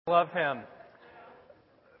Love him.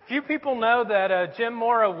 Few people know that Jim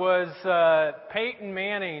Mora was Peyton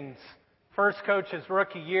Manning's first coach his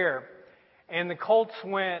rookie year, and the Colts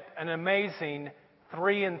went an amazing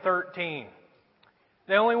 3-13.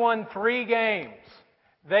 They only won 3 games.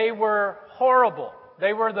 They were horrible.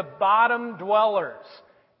 They were the bottom dwellers.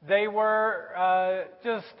 They were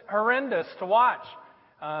just horrendous to watch.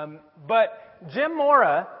 But Jim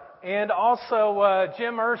Mora and also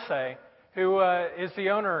Jim Irsay, who is the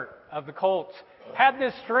owner of the Colts, had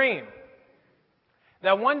this dream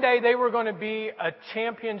that one day they were going to be a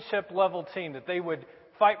championship-level team, that they would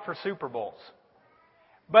fight for Super Bowls.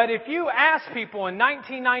 But if you ask people in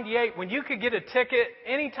 1998, when you could get a ticket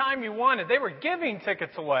anytime you wanted, they were giving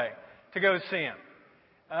tickets away to go see them.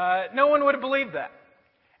 No one would have believed that.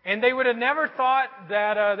 And they would have never thought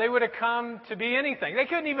that they would have come to be anything. They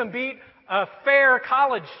couldn't even beat a fair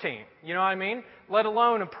college team, you know what I mean? Let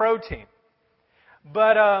alone a pro team.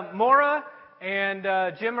 But Mora and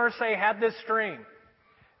Jim Irsay had this dream.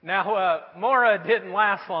 Now, Mora didn't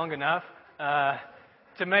last long enough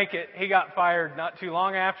to make it. He got fired not too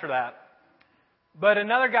long after that. But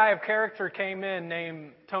another guy of character came in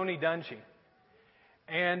named Tony Dungy.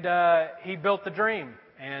 And he built the dream,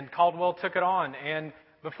 and Caldwell took it on. And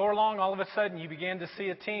before long, all of a sudden, you began to see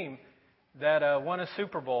a team that won a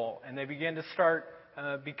Super Bowl, and they began to start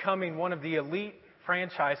becoming one of the elite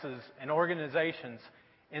franchises and organizations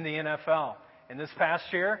in the NFL. And this past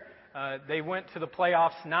year, they went to the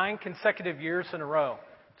playoffs 9 consecutive years in a row,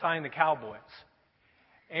 tying the Cowboys.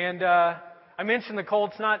 And I mentioned the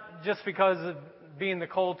Colts not just because of being the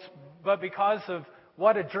Colts, but because of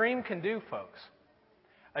what a dream can do, folks.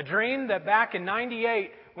 A dream that back in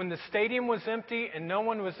 '98, when the stadium was empty and no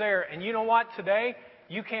one was there, and you know what, today,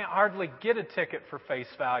 you can't hardly get a ticket for face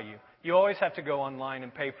value. You always have to go online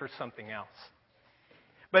and pay for something else.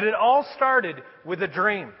 But it all started with a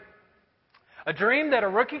dream. A dream that a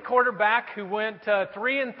rookie quarterback who went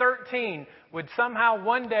 3-13 would somehow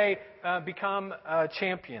one day become a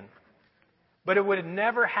champion. But it would have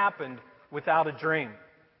never happened without a dream.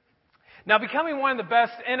 Now, becoming one of the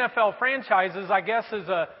best NFL franchises, I guess,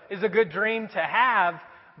 is a good dream to have,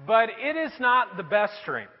 but it is not the best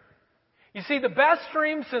dream. You see, the best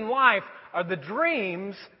dreams in life are the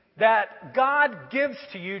dreams that God gives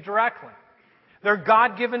to you directly. They're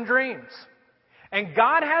God-given dreams. And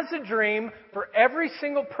God has a dream for every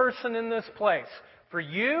single person in this place. For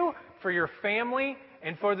you, for your family,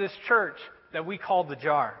 and for this church that we call the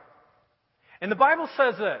Jar. And the Bible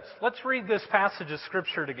says this. Let's read this passage of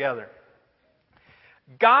Scripture together.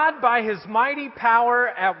 God, by His mighty power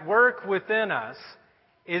at work within us,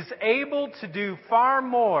 is able to do far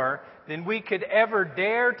more than we could ever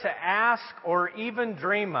dare to ask or even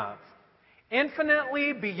dream of.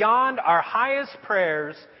 Infinitely beyond our highest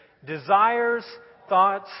prayers, desires,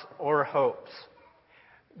 thoughts, or hopes.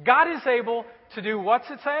 God is able to do, what's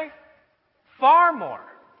it say? Far more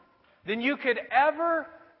than you could ever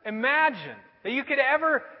imagine, that you could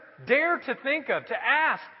ever dare to think of, to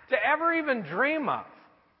ask, to ever even dream of.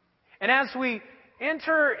 And as we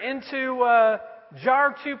enter into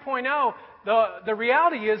Jar 2.0, the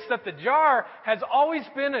reality is that the Jar has always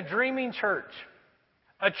been a dreaming church.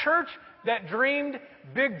 A church that dreamed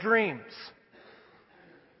big dreams.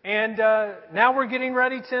 And now we're getting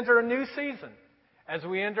ready to enter a new season as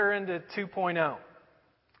we enter into 2.0.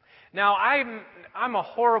 Now, I'm a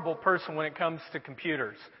horrible person when it comes to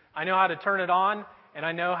computers. I know how to turn it on, and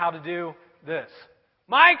I know how to do this.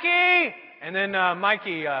 Mikey! And then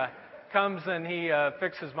Mikey comes and he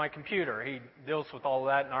fixes my computer. He deals with all of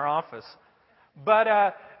that in our office. But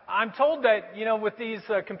I'm told that, with these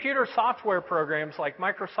computer software programs like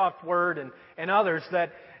Microsoft Word and others,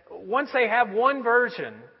 that once they have one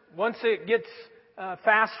version, once it gets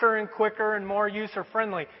faster and quicker and more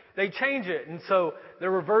user-friendly, they change it. And so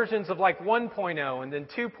there were versions of like 1.0 and then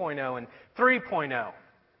 2.0 and 3.0.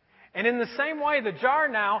 And in the same way, the Jar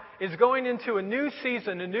now is going into a new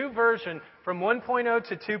season, a new version from 1.0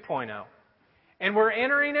 to 2.0. And we're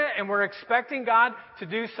entering it, and we're expecting God to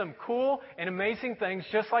do some cool and amazing things,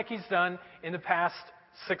 just like He's done in the past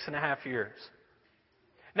 6.5 years.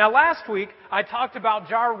 Now, last week, I talked about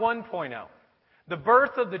Jar 1.0, the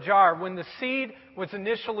birth of the Jar, when the seed was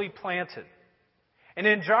initially planted. And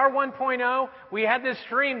in Jar 1.0, we had this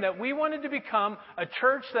dream that we wanted to become a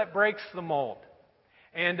church that breaks the mold.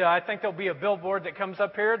 And I think there'll be a billboard that comes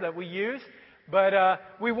up here that we use. But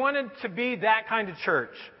we wanted to be that kind of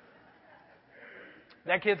church.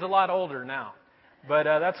 That kid's a lot older now. But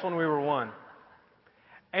that's when we were one.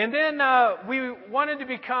 And then we wanted to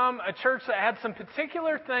become a church that had some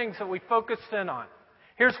particular things that we focused in on.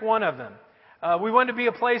 Here's one of them. We wanted to be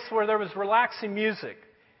a place where there was relaxing music.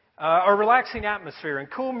 a relaxing atmosphere and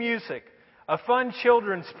cool music, a fun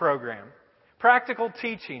children's program, practical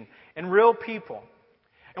teaching, and real people.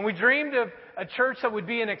 And we dreamed of a church that would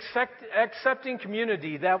be an accepting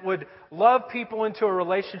community that would love people into a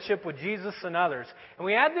relationship with Jesus and others. And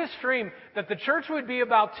we had this dream that the church would be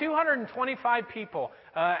about 225 people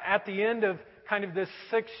at the end of kind of this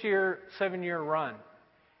 7-year run.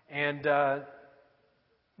 And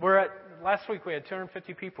last week we had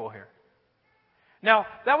 250 people here. Now,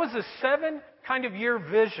 that was a 7-year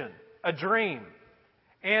vision, a dream.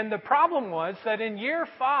 And the problem was that in year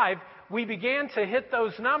 5, we began to hit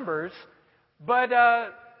those numbers, but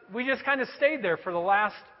we just kind of stayed there for the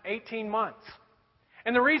last 18 months.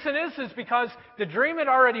 And the reason is because the dream had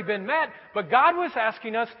already been met, but God was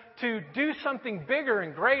asking us to do something bigger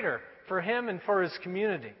and greater for Him and for His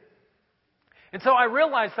community. And so I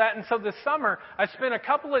realized that, and so this summer I spent a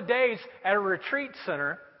couple of days at a retreat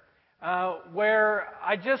center where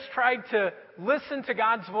I just tried to listen to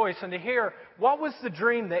God's voice and to hear what was the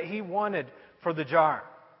dream that He wanted for the jar.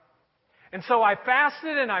 And so I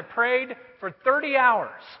fasted and I prayed for 30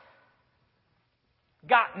 hours.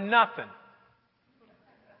 Got nothing.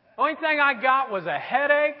 The only thing I got was a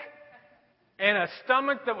headache and a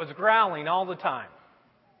stomach that was growling all the time.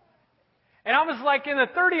 And I was like in the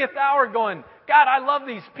 30th hour going, God, I love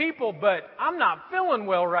these people, but I'm not feeling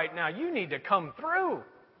well right now. You need to come through.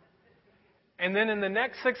 And then in the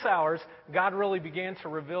next 6 hours, God really began to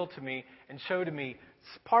reveal to me and show to me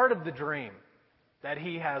part of the dream that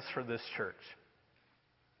He has for this church.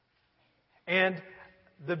 And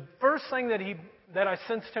the first thing that I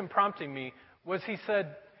sensed Him prompting me was He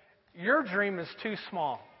said, your dream is too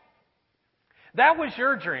small. That was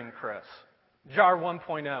your dream, Chris, Jar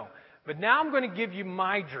 1.0. But now I'm going to give you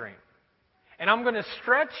my dream. And I'm going to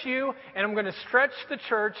stretch you and I'm going to stretch the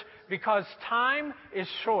church because time is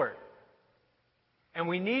short. And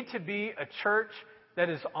we need to be a church that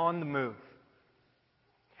is on the move.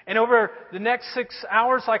 And over the next 6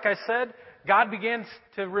 hours, like I said, God began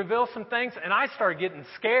to reveal some things, and I started getting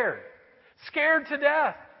scared. Scared to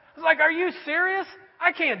death. I was like, are you serious?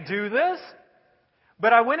 I can't do this.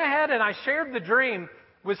 But I went ahead and I shared the dream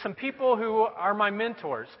with some people who are my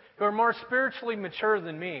mentors, who are more spiritually mature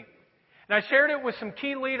than me. And I shared it with some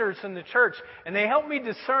key leaders in the church, and they helped me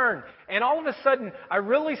discern. And all of a sudden, I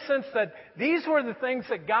really sensed that these were the things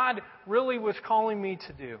that God really was calling me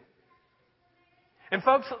to do. And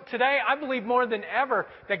folks, today I believe more than ever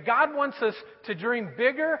that God wants us to dream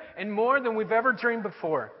bigger and more than we've ever dreamed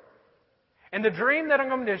before. And the dream that I'm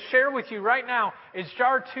going to share with you right now is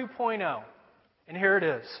Jar 2.0. And here it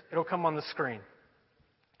is. It'll come on the screen.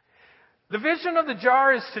 The vision of the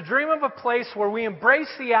jar is to dream of a place where we embrace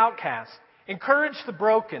the outcast, encourage the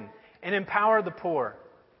broken, and empower the poor.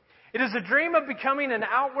 It is a dream of becoming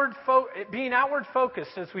being outward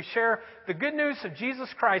focused as we share the good news of Jesus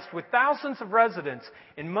Christ with thousands of residents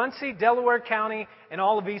in Muncie, Delaware County, and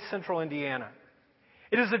all of East Central Indiana.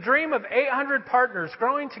 It is a dream of 800 partners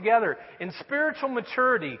growing together in spiritual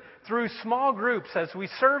maturity through small groups as we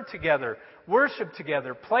serve together, worship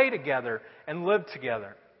together, play together, and live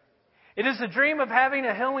together. It is a dream of having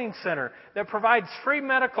a healing center that provides free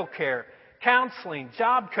medical care, counseling,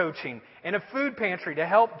 job coaching, and a food pantry to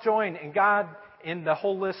help join in God in the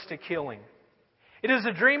holistic healing. It is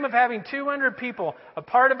a dream of having 200 people a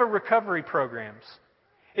part of a recovery programs.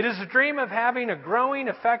 It is a dream of having a growing,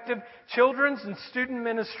 effective children's and student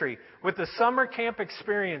ministry with a summer camp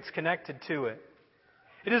experience connected to it.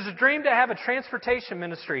 It is a dream to have a transportation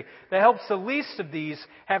ministry that helps the least of these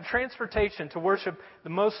have transportation to worship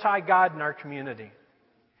the Most High God in our community.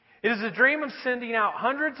 It is a dream of sending out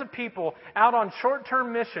hundreds of people out on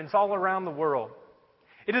short-term missions all around the world.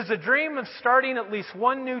 It is a dream of starting at least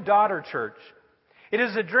one new daughter church. It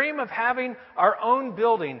is a dream of having our own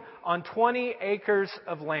building on 20 acres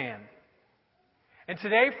of land. And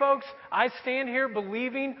today, folks, I stand here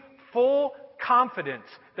believing full confidence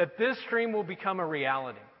that this dream will become a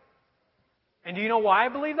reality. And do you know why I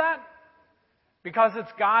believe that? Because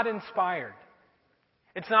it's God-inspired.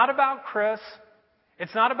 It's not about Chris.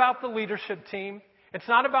 It's not about the leadership team. It's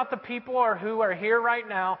not about the people who are here right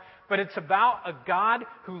now, but it's about a God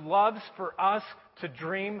who loves for us to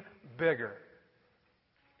dream bigger.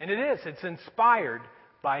 And it is. It's inspired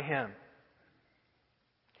by Him.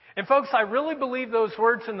 And folks, I really believe those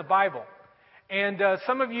words in the Bible. And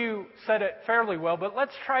some of you said it fairly well, but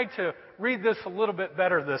let's try to read this a little bit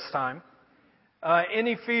better this time. In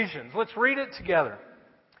Ephesians. Let's read it together.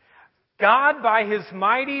 God, by His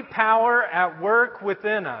mighty power at work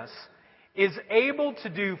within us, is able to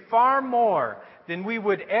do far more than we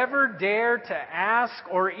would ever dare to ask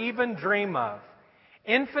or even dream of,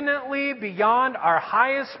 infinitely beyond our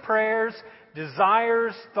highest prayers,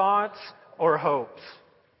 desires, thoughts, or hopes.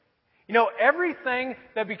 You know, everything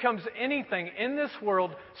that becomes anything in this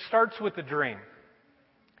world starts with a dream.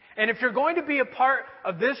 And if you're going to be a part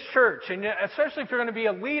of this church, and especially if you're going to be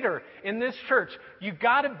a leader in this church, you've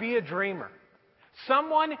got to be a dreamer.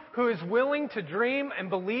 Someone who is willing to dream and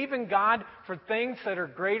believe in God for things that are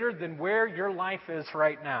greater than where your life is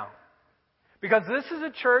right now. Because this is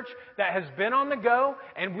a church that has been on the go,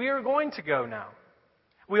 and we are going to go now.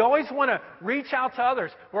 We always want to reach out to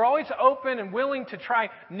others. We're always open and willing to try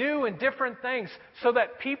new and different things so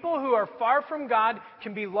that people who are far from God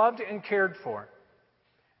can be loved and cared for.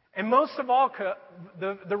 And most of all,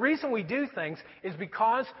 the reason we do things is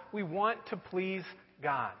because we want to please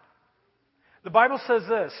God. The Bible says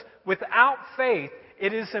this, without faith,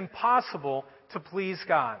 it is impossible to please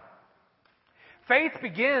God. Faith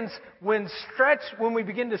begins when we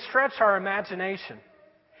begin to stretch our imagination.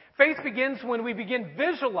 Faith begins when we begin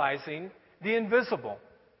visualizing the invisible.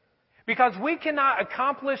 Because we cannot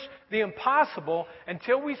accomplish the impossible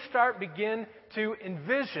until we begin to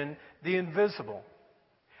envision the invisible.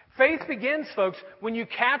 Faith begins, folks, when you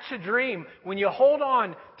catch a dream, when you hold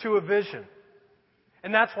on to a vision.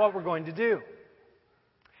 And that's what we're going to do.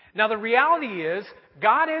 Now, the reality is,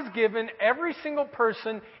 God has given every single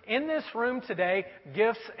person in this room today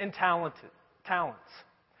gifts and talents.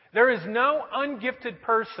 There is no ungifted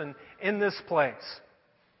person in this place.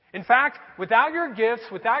 In fact, without your gifts,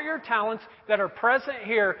 without your talents that are present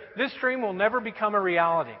here, this dream will never become a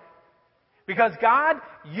reality. Because God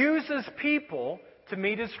uses people to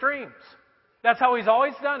meet His dreams. That's how He's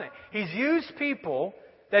always done it. He's used people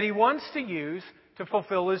that He wants to use to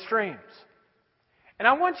fulfill His dreams. And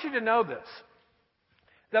I want you to know this,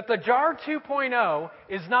 that the Jar 2.0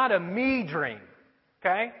 is not a me dream,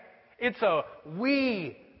 okay? It's a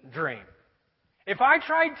we dream. If I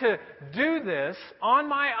tried to do this on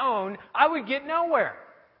my own, I would get nowhere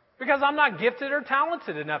because I'm not gifted or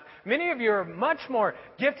talented enough. Many of you are much more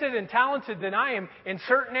gifted and talented than I am in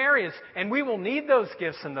certain areas, and we will need those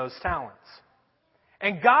gifts and those talents.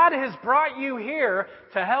 And God has brought you here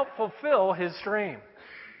to help fulfill His dream.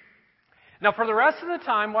 Now, for the rest of the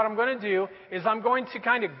time, what I'm going to do is I'm going to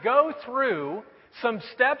kind of go through some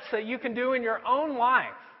steps that you can do in your own life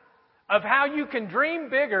of how you can dream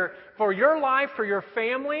bigger for your life, for your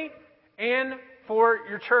family, and for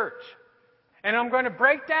your church. And I'm going to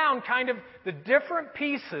break down kind of the different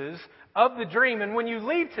pieces of the dream. And when you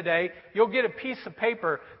leave today, you'll get a piece of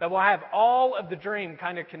paper that will have all of the dream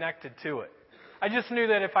kind of connected to it. I just knew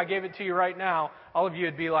that if I gave it to you right now, all of you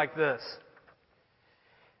would be like this.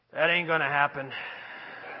 That ain't going to happen.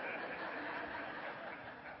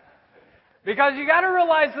 Because you got to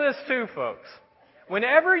realize this too, folks.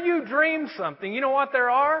 Whenever you dream something, you know what there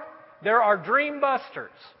are? There are dream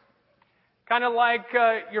busters. Kind of like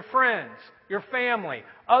your friends, your family,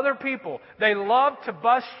 other people. They love to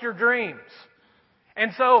bust your dreams.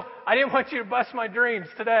 And so, I didn't want you to bust my dreams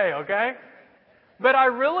today, okay? But I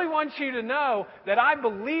really want you to know that I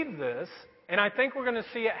believe this, and I think we're going to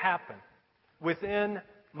see it happen within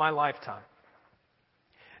my lifetime.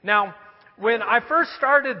 Now, when I first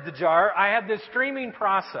started the jar, I had this dreaming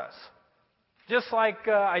process, just like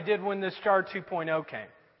I did when this Jar 2.0 came.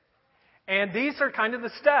 And these are kind of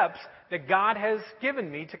the steps that God has given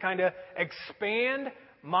me to kind of expand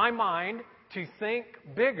my mind to think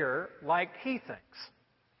bigger like He thinks.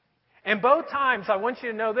 And both times, I want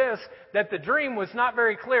you to know this, that the dream was not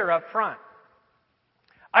very clear up front.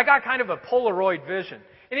 I got kind of a Polaroid vision.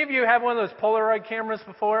 Any of you have one of those Polaroid cameras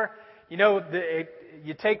before? You know,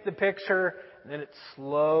 you take the picture, and then it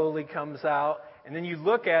slowly comes out, and then you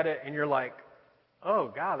look at it, and you're like,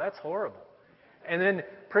 oh, God, that's horrible. And then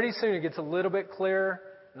pretty soon it gets a little bit clearer,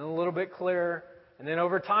 and a little bit clearer, and then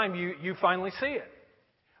over time you finally see it.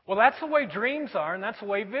 Well, that's the way dreams are, and that's the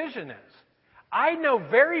way vision is. I know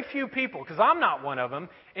very few people, because I'm not one of them,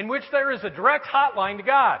 in which there is a direct hotline to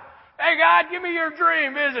God. Hey, God, give me your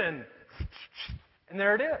dream vision. And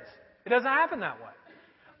there it is. It doesn't happen that way.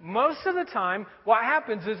 Most of the time, what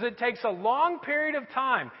happens is it takes a long period of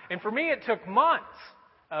time. And for me, it took months,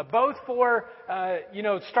 both for,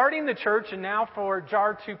 starting the church and now for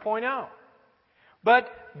Jar 2.0. But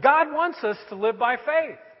God wants us to live by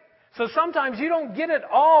faith. So sometimes you don't get it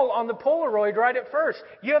all on the Polaroid right at first.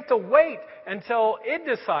 You have to wait until it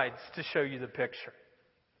decides to show you the picture.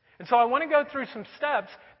 And so I want to go through some steps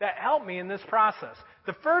that help me in this process.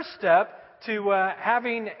 The first step to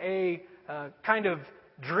having a kind of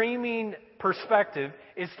dreaming perspective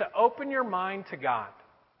is to open your mind to God.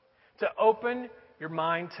 To open your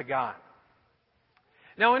mind to God.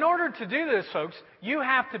 Now, in order to do this, folks, you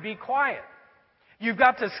have to be quiet. You've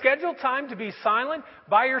got to schedule time to be silent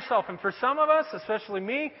by yourself. And for some of us, especially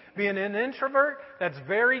me, being an introvert,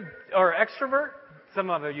 or extrovert.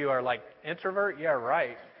 Some of you are like, introvert? Yeah,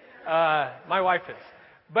 right. My wife is.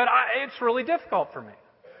 But it's really difficult for me.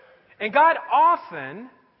 And God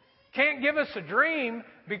often can't give us a dream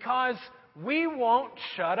because we won't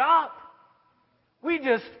shut up. We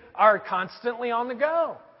just are constantly on the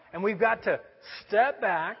go. And we've got to step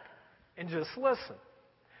back and just listen.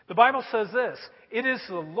 The Bible says this, it is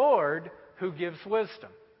the Lord who gives wisdom.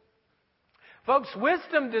 Folks,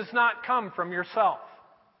 wisdom does not come from yourself.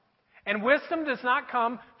 And wisdom does not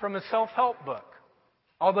come from a self-help book.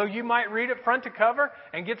 Although you might read it front to cover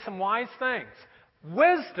and get some wise things.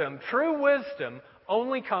 Wisdom, true wisdom,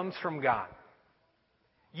 only comes from God.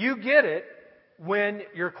 You get it when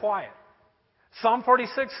you're quiet. Psalm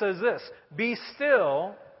 46 says this, be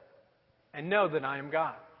still and know that I am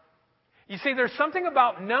God. You see, there's something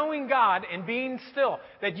about knowing God and being still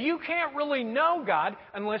that you can't really know God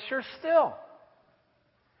unless you're still.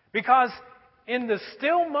 Because in the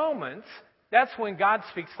still moments, that's when God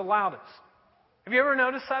speaks the loudest. Have you ever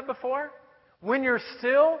noticed that before? When you're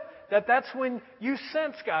still, that's when you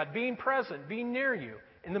sense God being present, being near you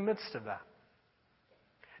in the midst of that.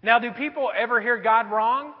 Now, do people ever hear God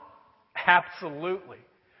wrong? Absolutely.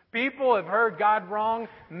 People have heard God wrong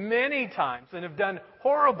many times and have done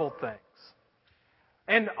horrible things.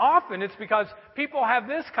 And often it's because people have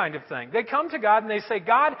this kind of thing. They come to God and they say,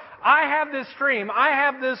 God, I have this dream. I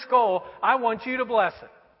have this goal. I want you to bless it.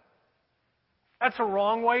 That's a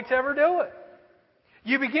wrong way to ever do it.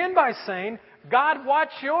 You begin by saying, God,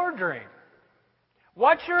 what's your dream?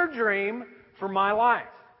 What's your dream for my life?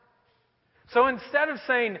 So instead of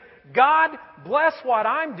saying, God, bless what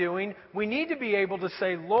I'm doing, we need to be able to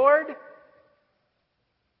say, Lord,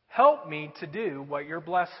 help me to do what you're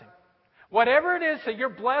blessing. Whatever it is that you're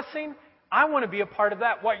blessing, I want to be a part of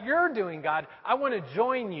that. What you're doing, God, I want to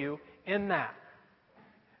join you in that.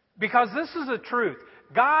 Because this is the truth.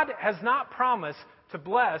 God has not promised to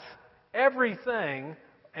bless everything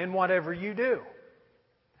and whatever you do.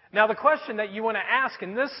 Now, the question that you want to ask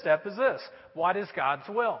in this step is this. What is God's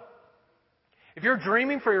will? If you're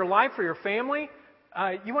dreaming for your life, for your family,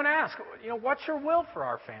 you want to ask, what's your will for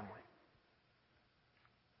our family?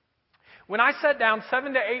 When I sat down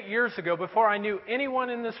 7 to 8 years ago, before I knew anyone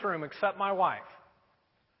in this room except my wife,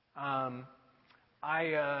 I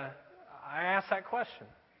asked that question.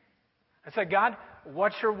 I said, God,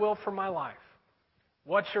 what's your will for my life?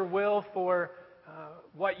 What's your will for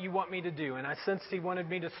what you want me to do? And I sensed He wanted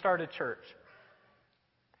me to start a church.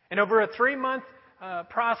 And over a 3-month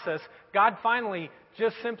process, God finally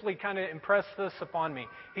just simply kind of impressed this upon me.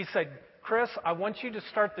 He said, Chris, I want you to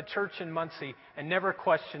start the church in Muncie and never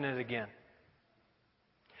question it again.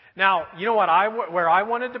 Now, you know where I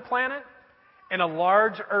wanted to plant it? In a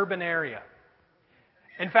large urban area.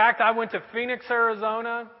 In fact, I went to Phoenix,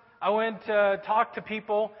 Arizona. I went to talk to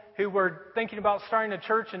people who were thinking about starting a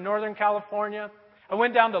church in Northern California. I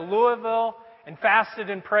went down to Louisville and fasted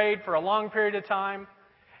and prayed for a long period of time.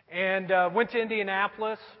 And went to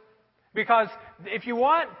Indianapolis. Because if you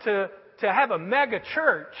want to have a mega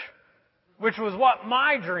church, which was what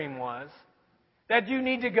my dream was, that you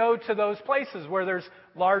need to go to those places where there's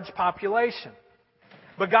large population.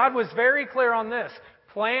 But God was very clear on this.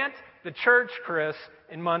 Plant the church, Chris,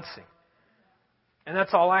 in Muncie. And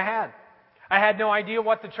that's all I had. I had no idea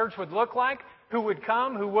what the church would look like, who would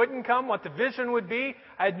come, who wouldn't come, what the vision would be.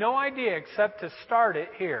 I had no idea except to start it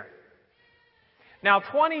here. Now,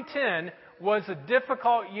 2010 was a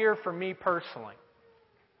difficult year for me personally.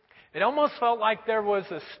 It almost felt like there was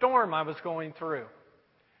a storm I was going through.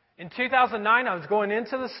 In 2009, I was going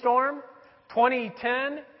into the storm.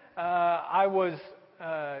 2010, I was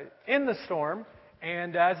in the storm.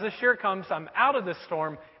 And as this year comes, I'm out of the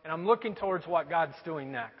storm, and I'm looking towards what God's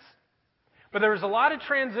doing next. But there was a lot of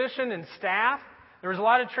transition in staff. There was a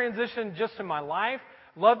lot of transition just in my life.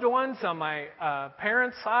 Loved ones on my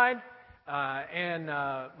parents' side and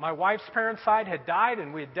my wife's parents' side had died,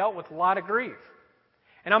 and we had dealt with a lot of grief.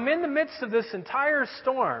 And I'm in the midst of this entire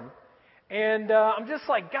storm, and I'm just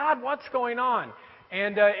like, God, what's going on?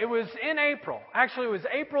 And it was in April. Actually, it was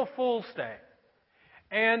April Fool's Day.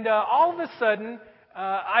 And all of a sudden,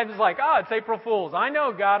 I was like, it's April Fool's. I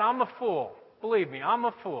know, God, I'm a fool. Believe me, I'm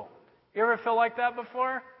a fool. You ever feel like that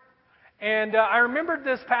before? And I remembered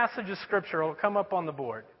this passage of Scripture. It'll come up on the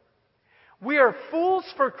board. We are fools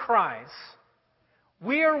for Christ.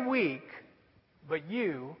 We are weak, but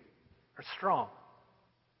you are strong.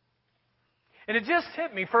 And it just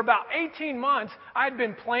hit me. For about 18 months, I'd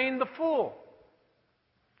been playing the fool.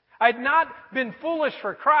 I'd not been foolish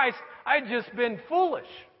for Christ. I'd just been foolish.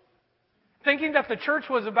 thinking that the church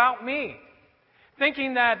was about me,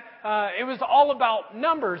 thinking that it was all about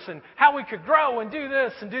numbers and how we could grow and do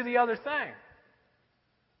this and do the other thing.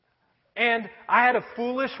 And I had a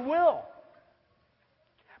foolish will.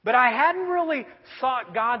 But I hadn't really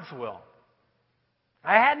sought God's will.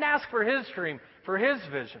 I hadn't asked for His dream, for His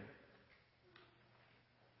vision.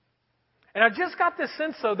 And I just got this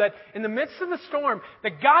sense, though, that in the midst of the storm,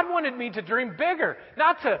 that God wanted me to dream bigger.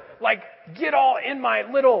 Not to, get all in my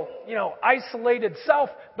little, isolated self,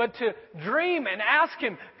 but to dream and ask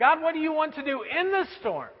Him, God, what do you want to do in this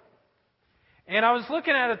storm? And I was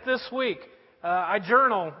looking at it this week. I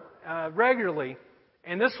journal regularly,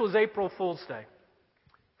 and this was April Fool's Day.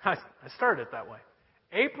 I started it that way.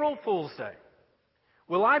 April Fool's Day.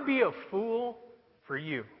 Will I be a fool for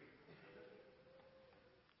you?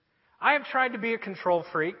 I have tried to be a control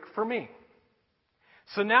freak for me.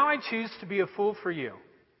 So now I choose to be a fool for you.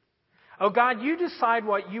 Oh God, you decide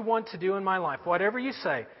what you want to do in my life. Whatever you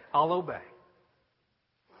say, I'll obey.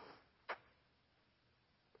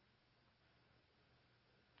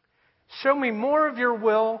 Show me more of your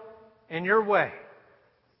will and your way.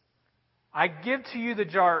 I give to you the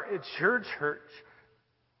jar. It's your church.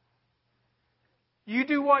 You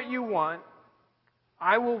do what you want.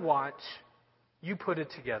 I will watch. You put it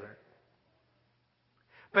together.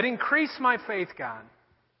 But increase my faith, God,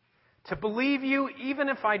 to believe you even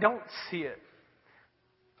if I don't see it.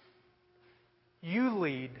 You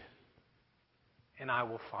lead, and I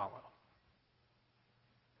will follow.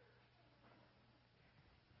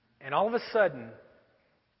 And all of a sudden,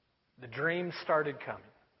 the dream started coming.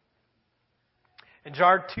 And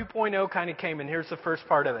Jar 2.0 kind of came, and here's the first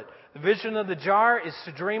part of it. The vision of the jar is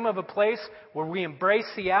to dream of a place where we embrace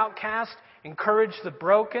the outcast, encourage the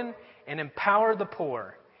broken, and empower the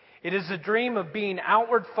poor. It is a dream of being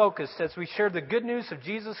outward focused as we share the good news of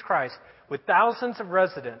Jesus Christ with thousands of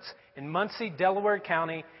residents in Muncie, Delaware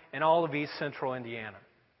County, and all of East Central Indiana.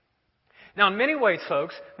 Now, in many ways,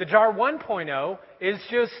 folks, the Jar 1.0 is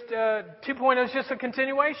just, 2.0 is just a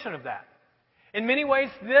continuation of that. In many ways,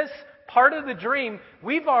 this part of the dream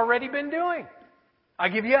we've already been doing. I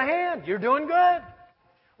give you a hand. You're doing good.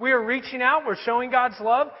 We are reaching out. We're showing God's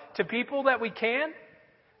love to people that we can,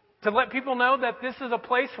 to let people know that this is a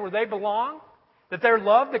place where they belong, that they're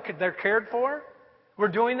loved, that they're cared for. We're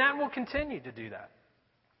doing that, and we'll continue to do that.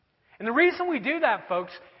 And the reason we do that,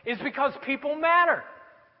 folks, is because people matter.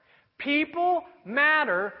 People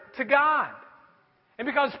matter to God. And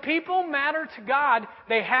because people matter to God,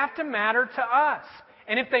 they have to matter to us.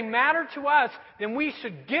 And if they matter to us, then we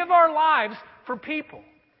should give our lives for people.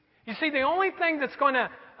 You see, the only thing that's going to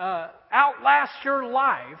outlast your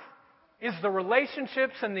life is the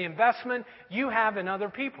relationships and the investment you have in other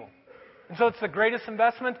people. And so it's the greatest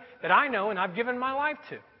investment that I know and I've given my life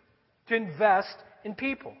to invest in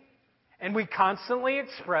people. And we constantly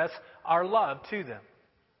express our love to them.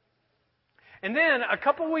 And then a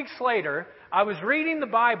couple weeks later, I was reading the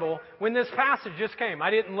Bible when this passage just came.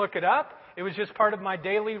 I didn't look it up. It was just part of my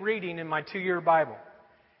daily reading in my 2-year Bible.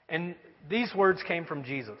 And these words came from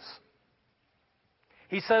Jesus.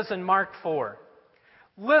 He says in Mark 4,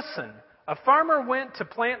 "Listen, a farmer went to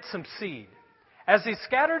plant some seed. As he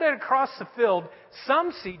scattered it across the field,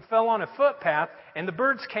 some seed fell on a footpath, and the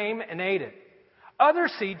birds came and ate it. Other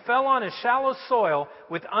seed fell on a shallow soil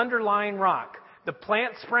with underlying rock. The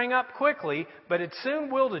plant sprang up quickly, but it soon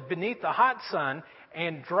wilted beneath the hot sun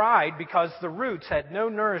and dried because the roots had no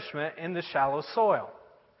nourishment in the shallow soil.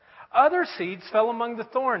 Other seeds fell among the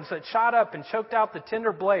thorns that shot up and choked out the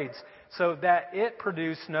tender blades so that it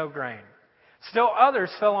produced no grain. Still others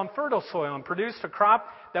fell on fertile soil and produced a crop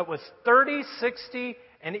that was 30, 60,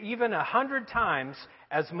 and even 100 times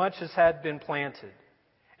as much as had been planted."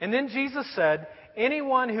 And then Jesus said,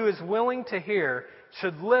 "Anyone who is willing to hear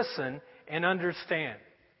should listen and understand."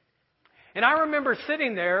 And I remember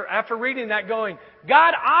sitting there after reading that going,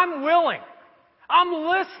 God, I'm willing. I'm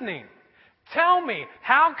listening. Tell me,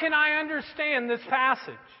 how can I understand this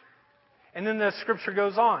passage? And then the scripture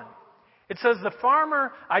goes on. It says, the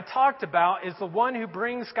farmer I talked about is the one who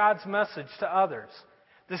brings God's message to others.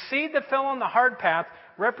 The seed that fell on the hard path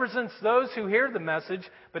represents those who hear the message,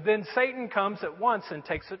 but then Satan comes at once and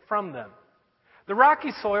takes it from them. The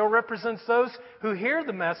rocky soil represents those who hear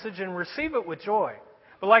the message and receive it with joy.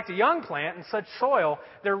 But like the young plant in such soil,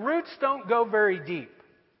 their roots don't go very deep.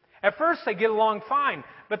 At first they get along fine,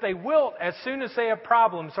 but they wilt as soon as they have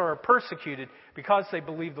problems or are persecuted because they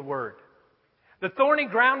believe the word. The thorny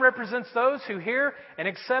ground represents those who hear and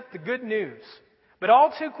accept the good news. But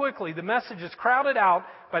all too quickly, the message is crowded out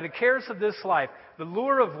by the cares of this life, the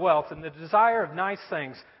lure of wealth, and the desire of nice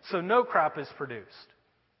things, so no crop is produced.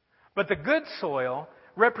 But the good soil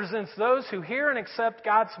represents those who hear and accept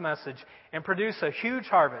God's message and produce a huge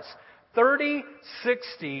harvest. 30,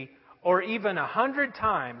 60, or even 100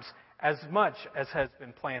 times as much as has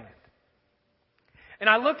been planted. And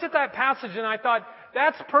I looked at that passage and I thought,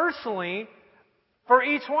 that's personally for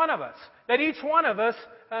each one of us. That each one of us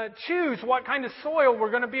choose what kind of soil we're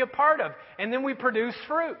going to be a part of. And then we produce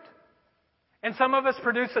fruit. And some of us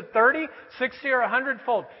produce it 30, 60, or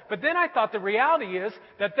 100-fold. But then I thought the reality is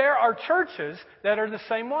that there are churches that are the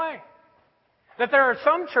same way. That there are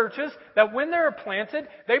some churches that when they're planted,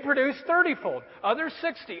 they produce 30-fold, others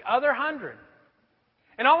 60, other 100.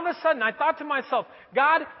 And all of a sudden, I thought to myself,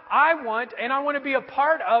 God, I want to be a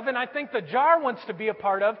part of, and I think the jar wants to be a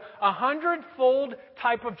part of, 100-fold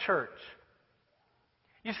type of church.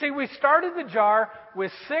 You see, we started the jar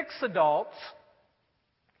with 6 adults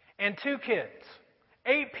and 2 kids.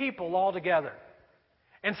 8 people altogether.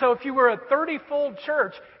 And so if you were a 30-fold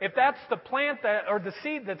church, if that's the the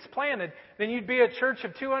seed that's planted, then you'd be a church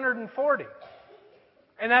of 240.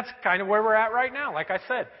 And that's kind of where we're at right now. Like I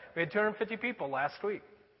said, we had 250 people last week.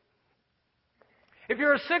 If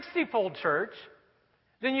you're a 60-fold church,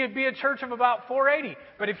 then you'd be a church of about 480.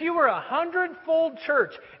 But if you were a 100-fold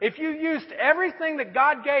church, if you used everything that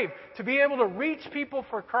God gave to be able to reach people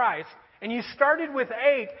for Christ, and you started with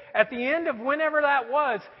 8, at the end of whenever that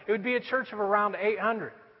was, it would be a church of around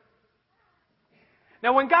 800.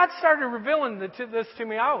 Now, when God started revealing this to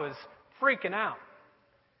me, I was freaking out.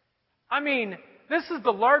 I mean, this is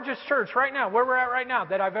the largest church right now, where we're at right now,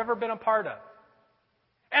 that I've ever been a part of.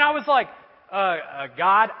 And I was like,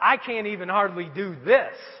 God, I can't even hardly do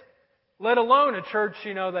this, let alone a church,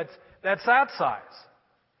 that's that size.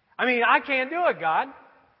 I mean, I can't do it, God.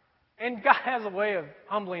 And God has a way of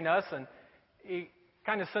humbling us, and He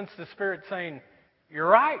kind of sensed the Spirit saying, you're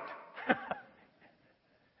right.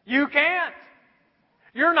 You can't.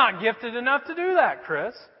 You're not gifted enough to do that,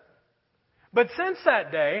 Chris. But since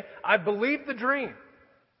that day, I believed the dream.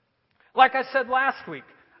 Like I said last week,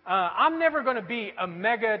 I'm never going to be a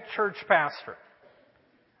mega church pastor.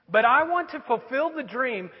 But I want to fulfill the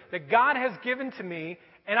dream that God has given to me.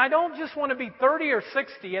 And I don't just want to be 30 or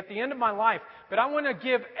 60 at the end of my life, but I want to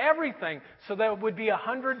give everything so that it would be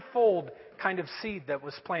 100-fold kind of seed that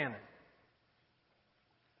was planted.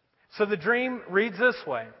 So the dream reads this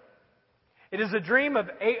way. It is a dream of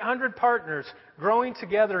 800 partners growing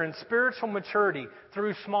together in spiritual maturity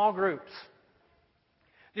through small groups.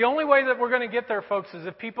 The only way that we're going to get there, folks, is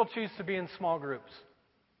if people choose to be in small groups.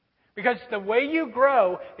 Because the way you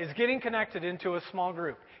grow is getting connected into a small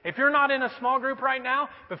group. If you're not in a small group right now,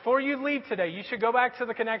 before you leave today, you should go back to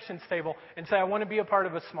the connections table and say, I want to be a part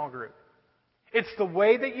of a small group. It's the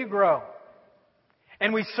way that you grow.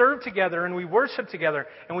 And we serve together, and we worship together,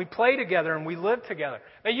 and we play together, and we live together.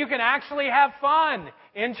 That you can actually have fun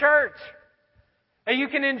in church. That you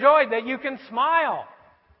can enjoy, that you can smile.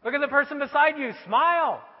 Look at the person beside you,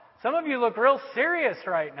 smile. Some of you look real serious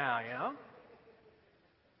right now,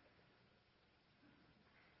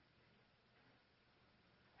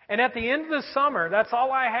 And at the end of the summer, that's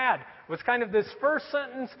all I had, was kind of this first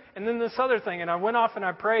sentence and then this other thing. And I went off and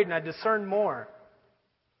I prayed and I discerned more.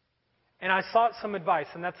 And I sought some advice.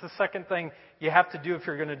 And that's the second thing you have to do if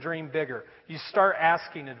you're going to dream bigger. You start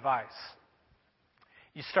asking advice.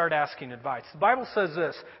 You start asking advice. The Bible says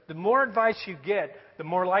this, the more advice you get, the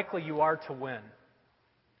more likely you are to win.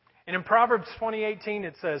 And in Proverbs 20:18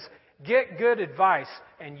 it says, get good advice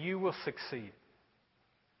and you will succeed.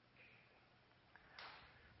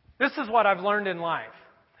 This is what I've learned in life.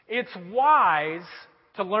 It's wise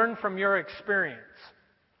to learn from your experience.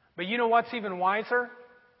 But you know what's even wiser?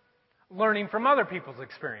 Learning from other people's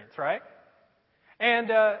experience, right? And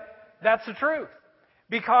that's the truth.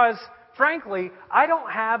 Because, frankly, I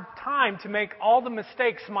don't have time to make all the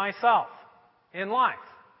mistakes myself in life.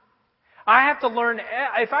 If I have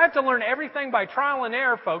to learn everything by trial and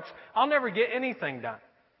error, folks, I'll never get anything done.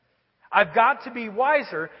 I've got to be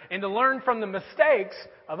wiser and to learn from the mistakes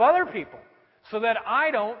of other people so that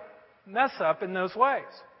I don't mess up in those ways.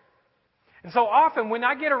 And so often when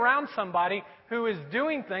I get around somebody who is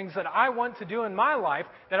doing things that I want to do in my life,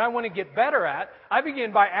 that I want to get better at, I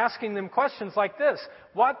begin by asking them questions like this.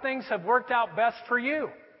 What things have worked out best for you?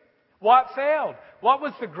 What failed? What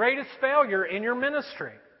was the greatest failure in your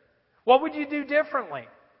ministry? What would you do differently?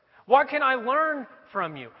 What can I learn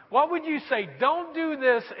from you? What would you say? Don't do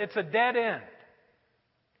this. It's a dead end.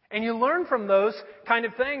 And you learn from those kind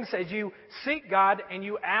of things as you seek God and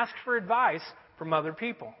you ask for advice from other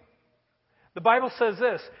people. The Bible says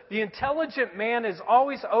this, the intelligent man is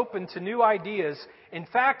always open to new ideas. In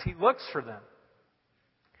fact, he looks for them.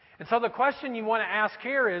 And so the question you want to ask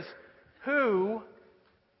here is, who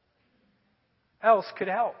else could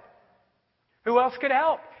help? Who else could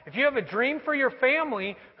help? If you have a dream for your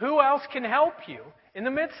family, who else can help you in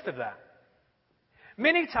the midst of that?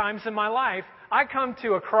 Many times in my life, I come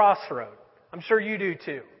to a crossroad. I'm sure you do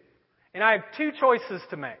too. And I have two choices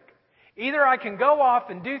to make. Either I can go off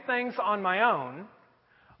and do things on my own,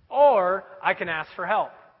 or I can ask for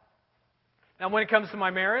help. Now, when it comes to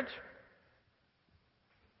my marriage,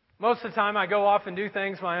 most of the time I go off and do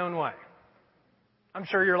things my own way. I'm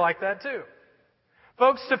sure you're like that too.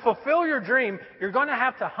 Folks, to fulfill your dream, you're going to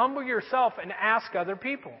have to humble yourself and ask other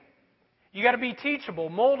people. You got to be teachable,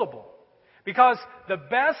 moldable. Because the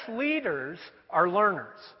best leaders are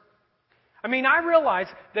learners. I mean, I realize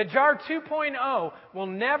that JAR 2.0 will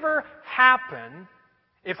never happen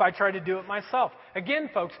if I try to do it myself. Again,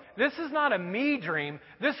 folks, this is not a me dream.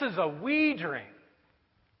 This is a we dream.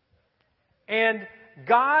 And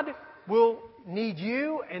God will need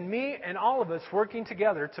you and me and all of us working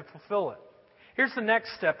together to fulfill it. Here's the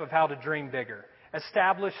next step of how to dream bigger.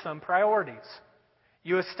 Establish some priorities.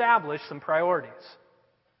 You establish some priorities.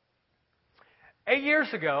 8 years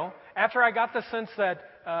ago, after I got the sense that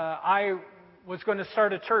I was going to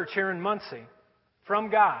start a church here in Muncie from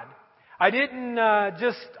God, I didn't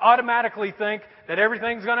just automatically think that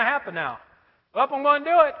everything's going to happen now. Well, I'm going to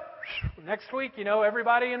do it. Next week,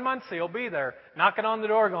 everybody in Muncie will be there knocking on the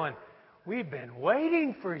door going, "We've been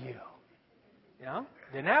waiting for you."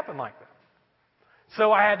 Didn't happen like that.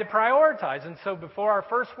 So I had to prioritize. And so before our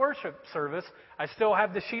first worship service, I still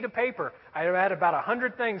have the sheet of paper. I had about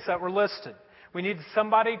 100 things that were listed. We needed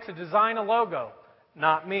somebody to design a logo.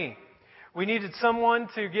 Not me. We needed someone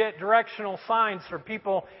to get directional signs for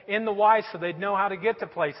people in the Y so they'd know how to get to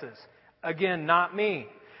places. Again, not me.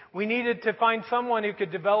 We needed to find someone who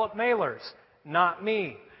could develop mailers. Not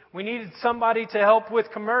me. We needed somebody to help with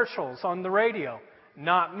commercials on the radio.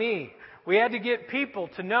 Not me. We had to get people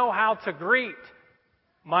to know how to greet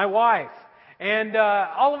my wife. And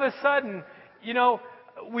all of a sudden,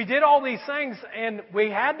 we did all these things and we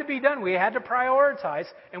had to be done. We had to prioritize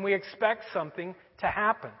and we expect something to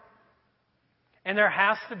happen. And there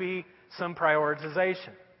has to be some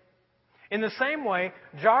prioritization. In the same way,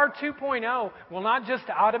 JAR 2.0 will not just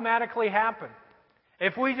automatically happen.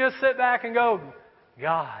 If we just sit back and go,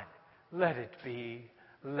 "God, let it be,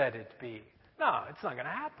 let it be." No, it's not going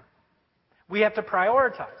to happen. We have to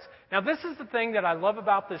prioritize. Now, this is the thing that I love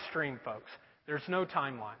about this stream, folks. There's no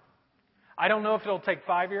timeline. I don't know if it'll take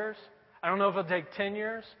 5 years. I don't know if it'll take 10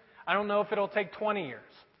 years. I don't know if it'll take 20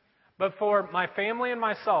 years. But for my family and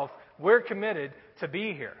myself, we're committed to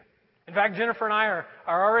be here. In fact, Jennifer and I are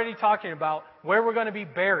already talking about where we're going to be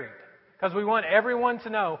buried. Because we want everyone to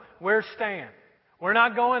know we're staying. We're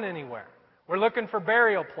not going anywhere. We're looking for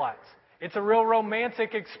burial plots. It's a real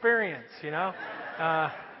romantic experience,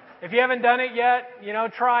 If you haven't done it yet,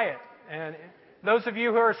 try it. And those of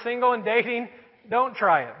you who are single and dating, don't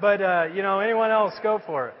try it. But, anyone else, go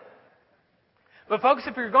for it. But folks,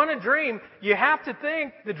 if you're going to dream, you have to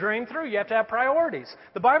think the dream through. You have to have priorities.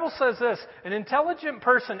 The Bible says this: an intelligent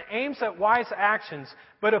person aims at wise actions,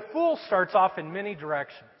 but a fool starts off in many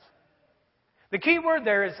directions. The key word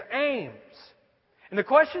there is aims. And the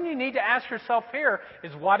question you need to ask yourself here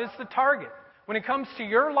is, what is the target? When it comes to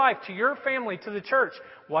your life, to your family, to the church,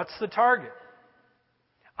 what's the target?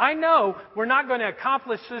 I know we're not going to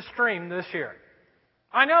accomplish this dream this year.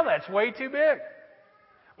 I know that's way too big.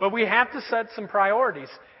 But we have to set some priorities.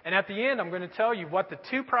 And at the end, I'm going to tell you what the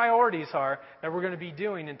 2 priorities are that we're going to be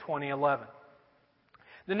doing in 2011.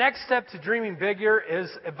 The next step to dreaming bigger is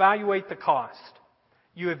evaluate the cost.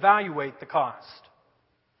 You evaluate the cost.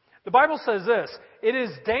 The Bible says this: it is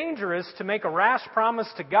dangerous to make a rash promise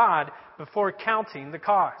to God before counting the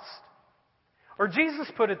cost. Or Jesus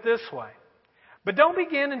put it this way: but don't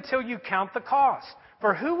begin until you count the cost.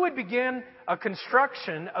 For who would begin a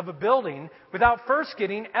construction of a building without first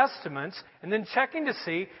getting estimates and then checking to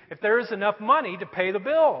see if there is enough money to pay the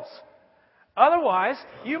bills? Otherwise,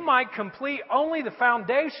 you might complete only the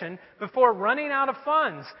foundation before running out of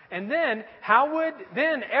funds. And then,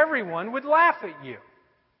 everyone would laugh at you.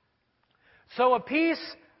 So a piece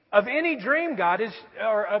of any dream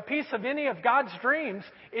or a piece of any of God's dreams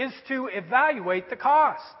is to evaluate the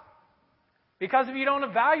cost. Because if you don't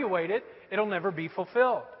evaluate it, it'll never be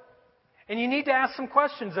fulfilled. And you need to ask some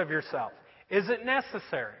questions of yourself. Is it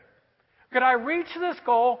necessary? Could I reach this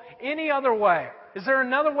goal any other way? Is there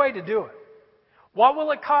another way to do it? What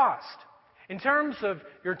will it cost? In terms of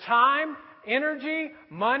your time, energy,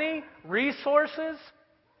 money, resources?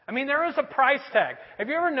 There is a price tag. Have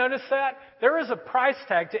you ever noticed that? There is a price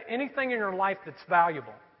tag to anything in your life that's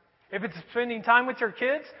valuable. If it's spending time with your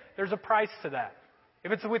kids, there's a price to that.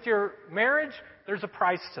 If it's with your marriage, there's a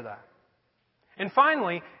price to that. And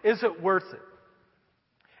finally, is it worth it?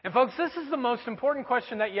 And folks, this is the most important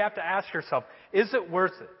question that you have to ask yourself. Is it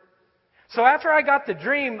worth it? So after I got the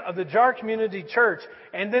dream of the JAR Community Church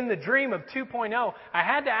and then the dream of 2.0, I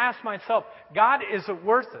had to ask myself, God, is it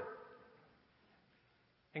worth it?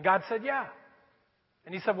 And God said, yeah.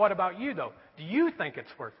 And He said, what about you, though? Do you think it's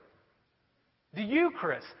worth it? Do you,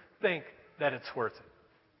 Chris, think that it's worth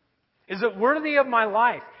it? Is it worthy of my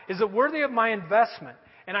life? Is it worthy of my investment?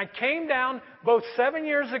 And I came down both 7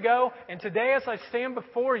 years ago and today as I stand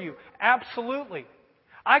before you, absolutely.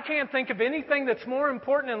 I can't think of anything that's more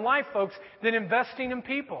important in life, folks, than investing in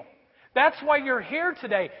people. That's why you're here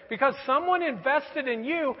today, because someone invested in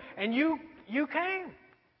you and you came.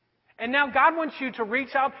 And now God wants you to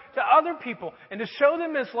reach out to other people and to show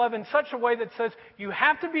them His love in such a way that says you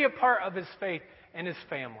have to be a part of His faith and His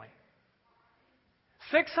family.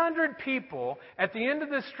 600 people at the end of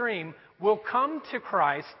this dream will come to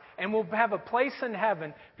Christ and will have a place in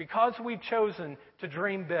heaven because we've chosen to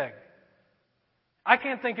dream big. I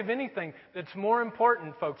can't think of anything that's more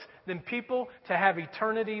important, folks, than people to have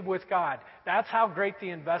eternity with God. That's how great the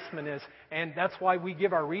investment is, and that's why we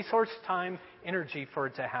give our resource, time, energy for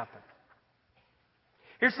it to happen.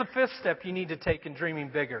 Here's the fifth step you need to take in dreaming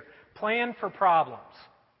bigger. Plan for problems.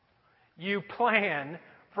 You plan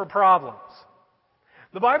for problems.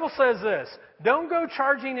 The Bible says this, don't go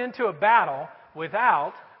charging into a battle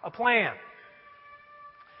without a plan.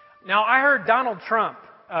 Now, I heard Donald Trump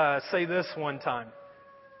say this one time.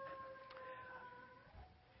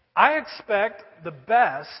 I expect the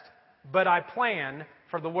best, but I plan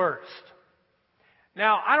for the worst.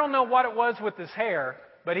 Now, I don't know what it was with his hair,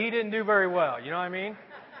 but he didn't do very well. You know what I mean?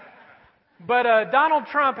 But Donald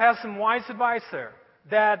Trump has some wise advice there.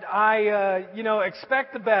 That I,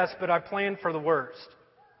 expect the best, but I plan for the worst.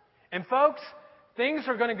 And folks, things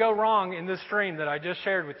are going to go wrong in this dream that I just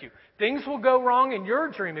shared with you. Things will go wrong in your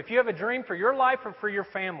dream if you have a dream for your life or for your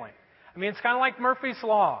family. I mean, it's kind of like Murphy's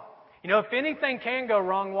Law. If anything can go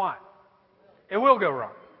wrong, what? It will go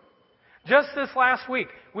wrong. Just this last week,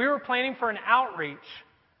 we were planning for an outreach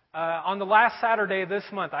on the last Saturday of this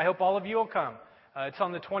month. I hope all of you will come. It's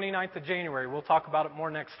on the 29th of January. We'll talk about it more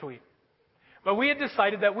next week. But we had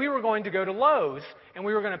decided that we were going to go to Lowe's and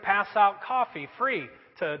we were going to pass out coffee free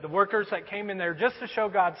to the workers that came in there just to show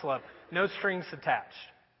God's love. No strings attached.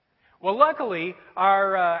 Well, luckily,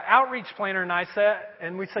 our outreach planner and I said,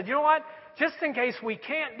 you know what? Just in case we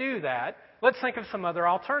can't do that, let's think of some other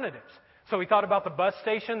alternatives. So we thought about the bus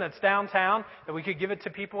station that's downtown, that we could give it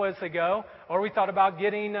to people as they go. Or we thought about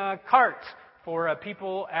getting carts for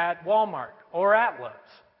people at Walmart or at Lowe's.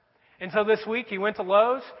 And so this week he went to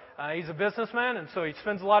Lowe's. He's a businessman, and so he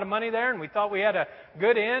spends a lot of money there. And we thought we had a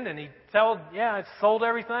good end, and he told, it's sold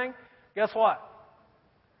everything. Guess what?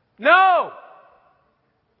 No!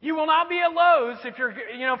 You will not be at Lowe's if you're,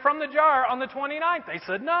 from the jar on the 29th. They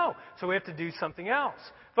said no. So we have to do something else.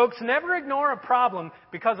 Folks, never ignore a problem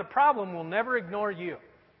because a problem will never ignore you.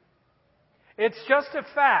 It's just a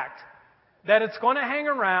fact that it's going to hang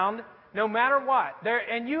around no matter what.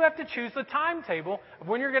 And you have to choose the timetable of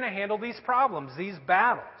when you're going to handle these problems, these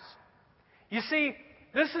battles. You see,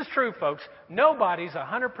 this is true, folks. Nobody's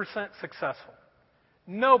 100% successful.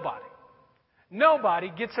 Nobody.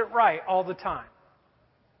 Nobody gets it right all the time.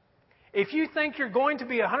 If you think you're going to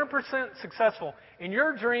be 100% successful in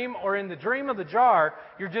your dream or in the dream of the jar,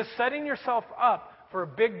 you're just setting yourself up for a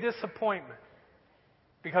big disappointment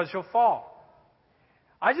because you'll fall.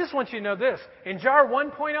 I just want you to know this. In JAR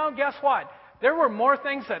 1.0, guess what? There were more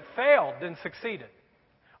things that failed than succeeded.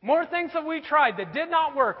 More things that we tried that did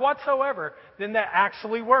not work whatsoever than that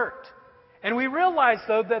actually worked. And we realized,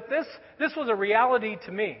 though, that this was a reality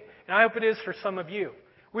to me, and I hope it is for some of you.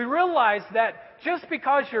 We realized that just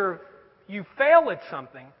because you fail at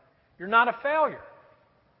something, you're not a failure.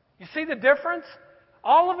 You see the difference?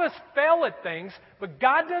 All of us fail at things, but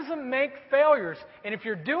God doesn't make failures. And if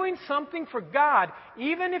you're doing something for God,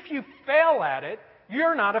 even if you fail at it,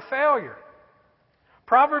 you're not a failure.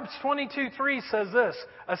 Proverbs 22:3 says this,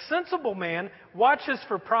 "A sensible man watches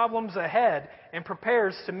for problems ahead and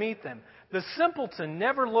prepares to meet them. The simpleton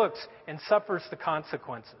never looks and suffers the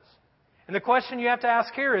consequences." And the question you have to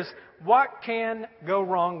ask here is, what can go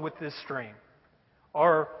wrong with this dream?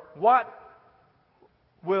 Or what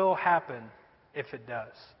will happen if it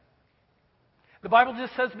does? The Bible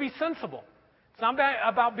just says be sensible. It's not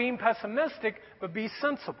about being pessimistic, but be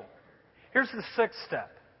sensible. Here's the sixth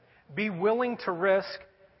step. Be willing to risk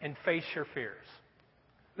and face your fears.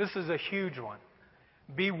 This is a huge one.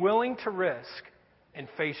 Be willing to risk and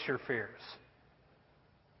face your fears.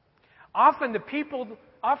 Often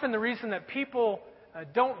the reason that people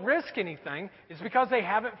don't risk anything is because they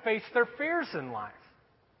haven't faced their fears in life.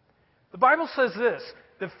 The Bible says this,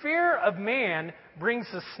 the fear of man brings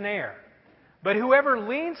a snare, but whoever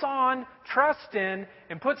leans on, trusts in,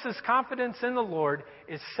 and puts his confidence in the Lord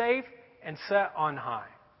is safe and set on high.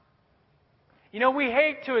 You know, we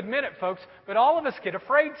hate to admit it, folks, but all of us get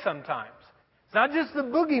afraid sometimes. It's not just the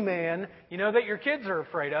boogeyman, that your kids are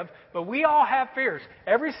afraid of, but we all have fears.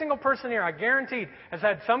 Every single person here, I guaranteed, has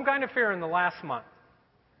had some kind of fear in the last month.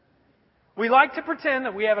 We like to pretend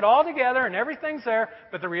that we have it all together and everything's there,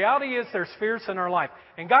 but the reality is there's fears in our life.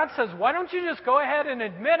 And God says, why don't you just go ahead and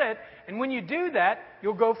admit it, and when you do that,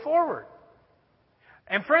 you'll go forward.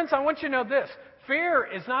 And friends, I want you to know this. Fear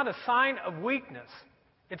is not a sign of weakness.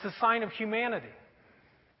 It's a sign of humanity.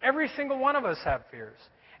 Every single one of us have fears.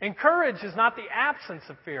 And courage is not the absence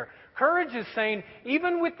of fear. Courage is saying,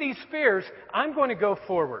 even with these fears, I'm going to go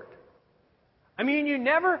forward. I mean, you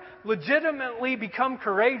never legitimately become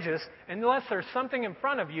courageous unless there's something in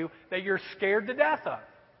front of you that you're scared to death of.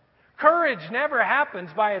 Courage never happens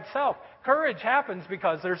by itself. Courage happens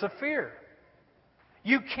because there's a fear.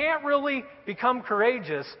 You can't really become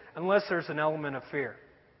courageous unless there's an element of fear.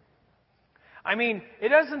 I mean, it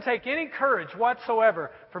doesn't take any courage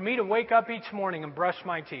whatsoever for me to wake up each morning and brush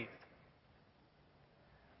my teeth.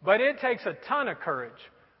 But it takes a ton of courage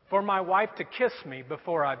for my wife to kiss me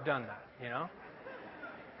before I've done that,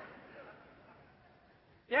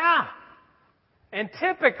 Yeah. And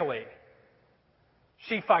typically,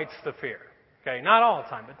 she fights the fear. Okay, not all the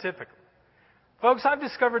time, but typically. Folks, I've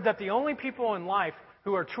discovered that the only people in life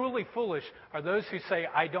who are truly foolish are those who say,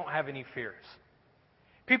 I don't have any fears.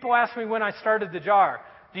 People ask me when I started the jar,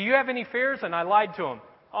 do you have any fears? And I lied to them.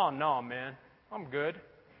 Oh, no, man. I'm good.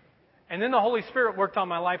 And then the Holy Spirit worked on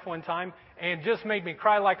my life one time and just made me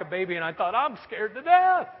cry like a baby. And I thought, I'm scared to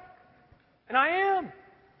death. And I am.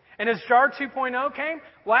 And as Jar 2.0 came,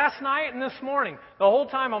 last night and this morning, the whole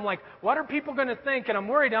time I'm like, what are people going to think? And I'm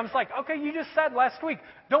worried. I was like, okay, you just said last week,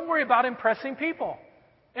 don't worry about impressing people.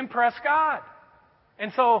 Impress God.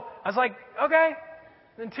 And so I was like, okay.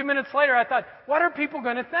 Then 2 minutes later, I thought, what are people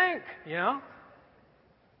going to think?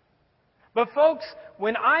 But folks,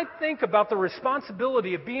 when I think about the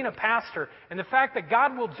responsibility of being a pastor and the fact that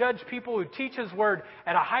God will judge people who teach His Word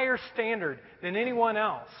at a higher standard than anyone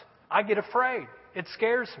else, I get afraid. It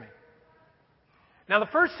scares me. Now,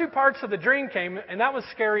 the first two parts of the dream came, and that was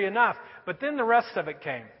scary enough, but then the rest of it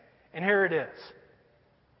came. And here it is.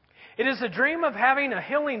 It is a dream of having a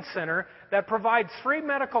healing center that provides free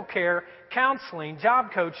medical care, counseling, job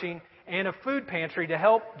coaching, and a food pantry to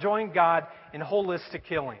help join God in holistic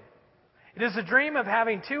healing. It is a dream of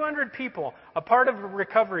having 200 people a part of a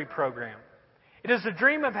recovery program. It is a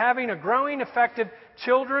dream of having a growing, effective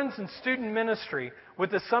children's and student ministry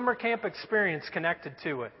with a summer camp experience connected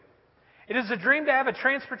to it. It is a dream to have a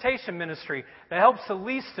transportation ministry that helps the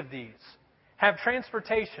least of these have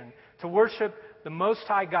transportation to worship the Most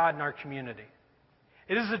High God in our community.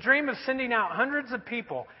 It is a dream of sending out hundreds of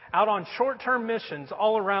people out on short-term missions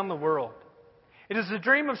all around the world. It is a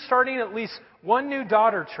dream of starting at least one new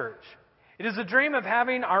daughter church. It is a dream of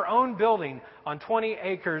having our own building on 20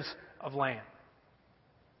 acres of land.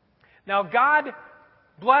 Now, God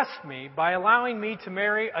blessed me by allowing me to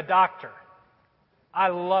marry a doctor. I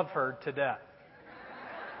love her to death.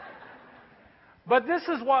 But this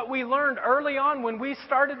is what we learned early on when we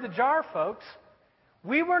started the jar, folks.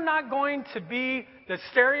 We were not going to be the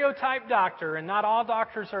stereotype doctor, and not all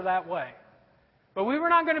doctors are that way. But we were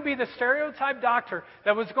not going to be the stereotype doctor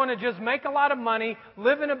that was going to just make a lot of money,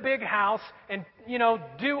 live in a big house, and,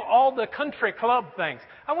 do all the country club things.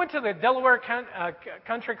 I went to the Delaware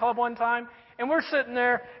Country Club one time, and we're sitting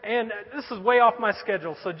there, and this is way off my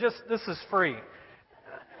schedule, so this is free.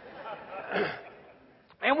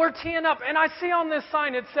 And we're teeing up, and I see on this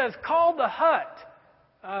sign it says, call the Hut,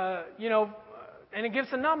 and it gives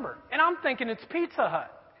a number. And I'm thinking it's Pizza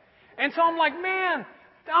Hut. And so I'm like, man,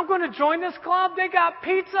 I'm going to join this club. They got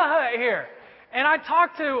Pizza Hut here. And I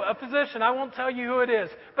talked to a physician. I won't tell you who it is.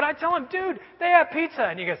 But I tell him, dude, they have pizza.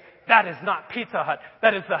 And he goes, that is not Pizza Hut.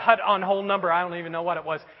 That is the Hut on whole number. I don't even know what it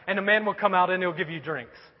was. And a man will come out and he'll give you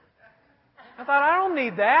drinks. I thought, I don't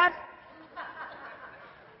need that.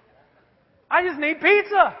 I just need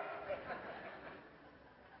pizza.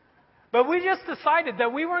 But we just decided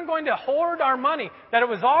that we weren't going to hoard our money, that it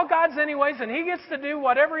was all God's anyways, and He gets to do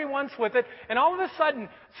whatever He wants with it. And all of a sudden,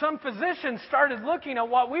 some physicians started looking at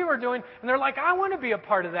what we were doing, and they're like, I want to be a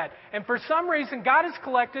part of that. And for some reason, God has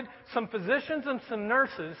collected some physicians and some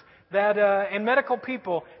nurses and medical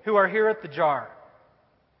people who are here at the jar.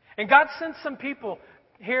 And God sent some people,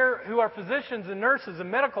 here who are physicians and nurses and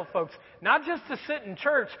medical folks, not just to sit in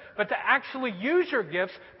church, but to actually use your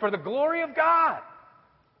gifts for the glory of God.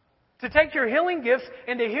 To take your healing gifts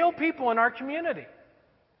and to heal people in our community.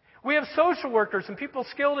 We have social workers and people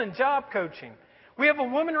skilled in job coaching. We have a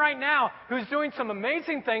woman right now who's doing some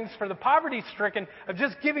amazing things for the poverty-stricken of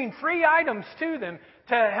just giving free items to them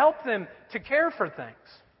to help them to care for things.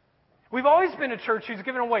 We've always been a church who's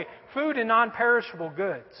given away food and non-perishable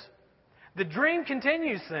goods. The dream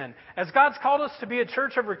continues then, as God's called us to be a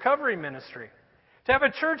church of recovery ministry. To have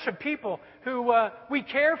a church of people who we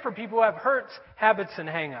care for people who have hurts, habits, and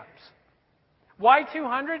hang-ups. Why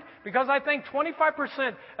 200? Because I think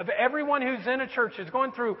 25% of everyone who's in a church is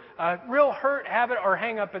going through a real hurt, habit, or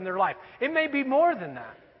hang-up in their life. It may be more than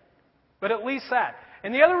that, but at least that.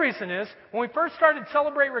 And the other reason is, when we first started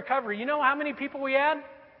Celebrate Recovery, you know how many people we had?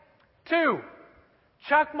 2.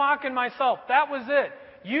 Chuck, Mock, and myself. That was it.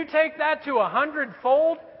 You take that to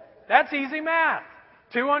 100-fold, that's easy math.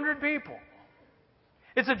 200 people.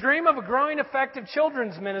 It's a dream of a growing, effective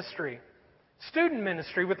children's ministry. Student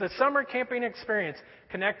ministry with a summer camping experience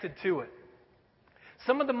connected to it.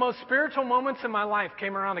 Some of the most spiritual moments in my life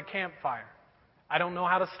came around a campfire. I don't know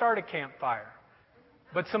how to start a campfire,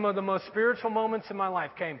 but some of the most spiritual moments in my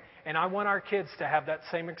life came, and I want our kids to have that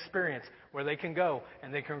same experience where they can go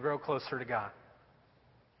and they can grow closer to God.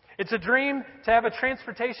 It's a dream to have a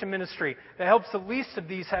transportation ministry that helps the least of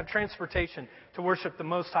these have transportation to worship the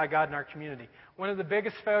Most High God in our community. One of the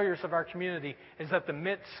biggest failures of our community is that the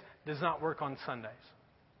MITS does not work on Sundays.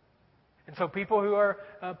 And so people who are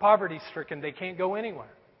poverty-stricken, they can't go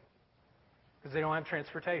anywhere because they don't have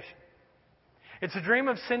transportation. It's a dream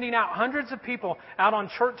of sending out hundreds of people out on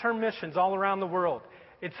short-term missions all around the world.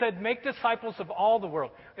 It said, make disciples of all the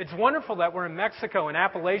world. It's wonderful that we're in Mexico and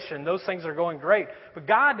Appalachia, and those things are going great. But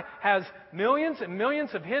God has millions and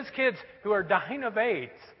millions of His kids who are dying of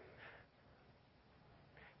AIDS.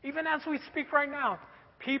 Even as we speak right now,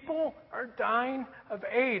 people are dying of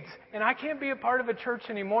AIDS. And I can't be a part of a church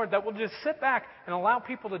anymore that will just sit back and allow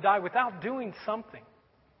people to die without doing something.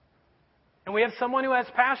 And we have someone who has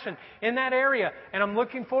passion in that area, and I'm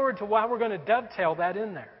looking forward to how we're going to dovetail that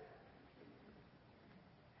in there.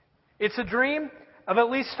 It's a dream of at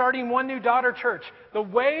least starting one new daughter church. The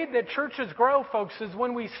way that churches grow, folks, is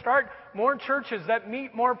when we start more churches that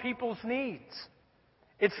meet more people's needs.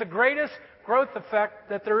 It's the greatest growth effect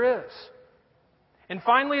that there is. And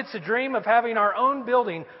finally, it's a dream of having our own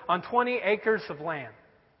building on 20 acres of land.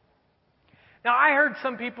 Now, I heard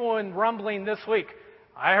some people in rumbling this week,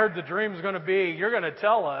 I heard the dream's going to be, you're going to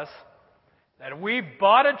tell us that we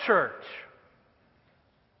bought a church.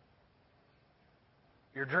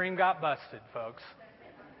 Your dream got busted, folks.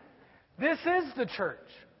 This is the church.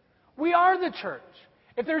 We are the church.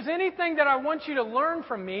 If there's anything that I want you to learn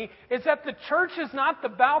from me, it's that the church is not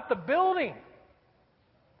about the building.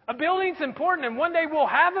 A building's important, and one day we'll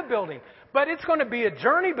have a building. But it's going to be a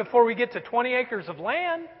journey before we get to 20 acres of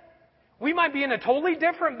land. We might be in a totally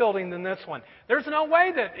different building than this one. There's no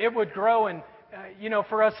way that it would grow and,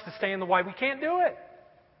 for us to stay in the white. We can't do it.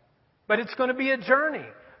 But it's going to be a journey.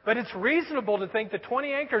 But it's reasonable to think that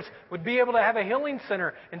 20 acres would be able to have a healing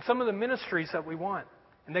center and some of the ministries that we want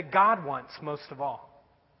and that God wants most of all.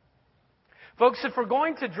 Folks, if we're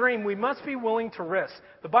going to dream, we must be willing to risk.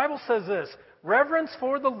 The Bible says this, reverence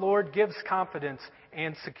for the Lord gives confidence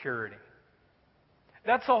and security.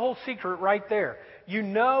 That's the whole secret right there. You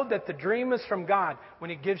know that the dream is from God when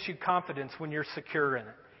it gives you confidence, when you're secure in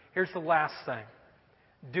it. Here's the last thing.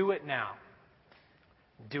 Do it now.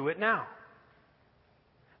 Do it now.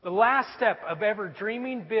 The last step of ever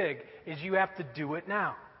dreaming big is you have to do it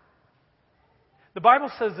now. The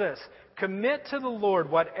Bible says this, commit to the Lord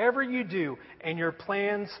whatever you do, and your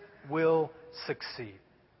plans will succeed.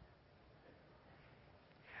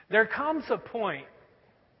 There comes a point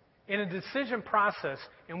in a decision process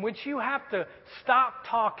in which you have to stop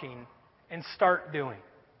talking and start doing.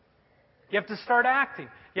 You have to start acting.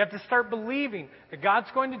 You have to start believing that God's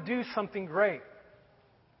going to do something great.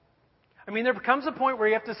 I mean, there comes a point where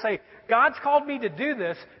you have to say, God's called me to do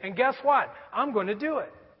this, and guess what? I'm going to do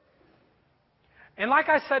it. And like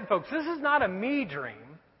I said, folks, this is not a me dream.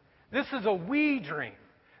 This is a we dream.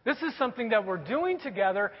 This is something that we're doing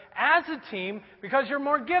together as a team because you're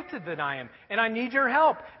more gifted than I am, and I need your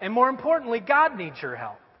help. And more importantly, God needs your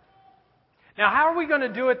help. Now, how are we going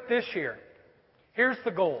to do it this year? Here's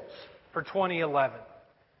the goals for 2011.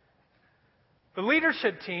 The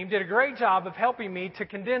leadership team did a great job of helping me to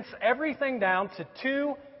condense everything down to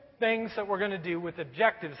 2 things that we're going to do with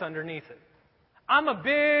objectives underneath it. I'm a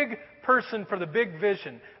big person for the big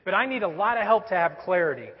vision, but I need a lot of help to have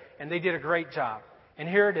clarity, and they did a great job. And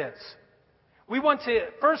here it is. We want to,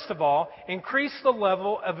 first of all, increase the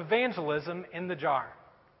level of evangelism in the jar.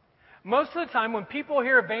 Most of the time when people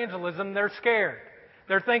hear evangelism, they're scared.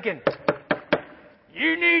 They're thinking,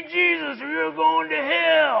 you need Jesus or you're going to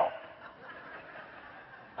hell.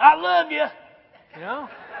 I love you. You know?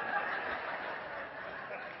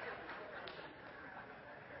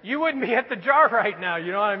 You wouldn't be at the jar right now,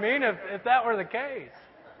 you know what I mean, if that were the case.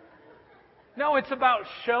 No, it's about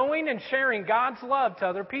showing and sharing God's love to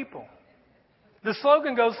other people. The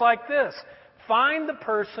slogan goes like this: find the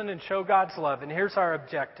person and show God's love. And here's our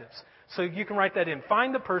objectives. So you can write that in.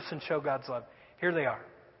 Find the person, show God's love. Here they are.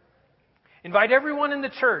 Invite everyone in the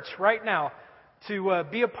church right now to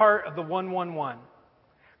be a part of the 111.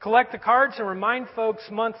 Collect the cards and remind folks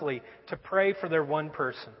monthly to pray for their one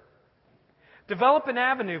person. Develop an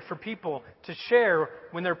avenue for people to share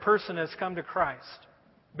when their person has come to Christ,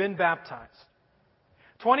 been baptized.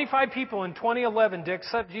 25 people in 2011 to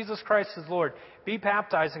accept Jesus Christ as Lord. Be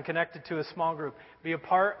baptized and connected to a small group. Be a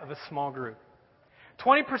part of a small group.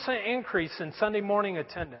 20% increase in Sunday morning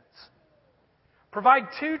attendance. Provide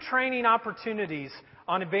 2 training opportunities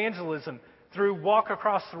on evangelism through Walk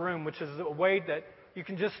Across the Room, which is a way that you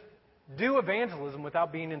can just do evangelism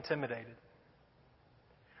without being intimidated.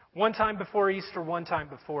 One time before Easter, one time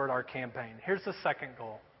before our campaign. Here's the second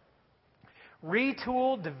goal.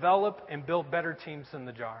 Retool, develop, and build better teams in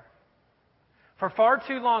the jar. For far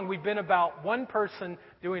too long, we've been about one person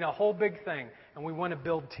doing a whole big thing, and we want to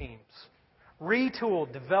build teams.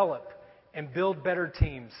 Retool, develop, and build better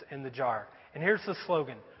teams in the jar. And here's the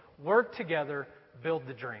slogan: work together, build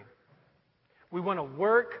the dream. We want to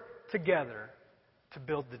work together to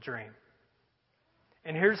build the dream.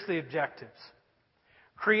 And here's the objectives.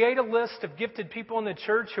 Create a list of gifted people in the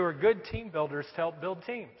church who are good team builders to help build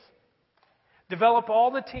teams. Develop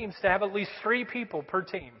all the teams to have at least 3 people per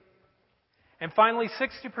team. And finally,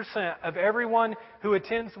 60% of everyone who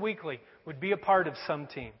attends weekly would be a part of some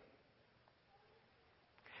team.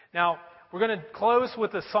 Now, we're going to close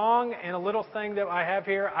with a song and a little thing that I have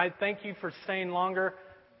here. I thank you for staying longer,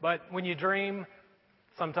 but when you dream,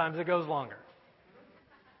 sometimes it goes longer.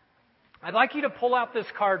 I'd like you to pull out this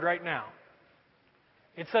card right now.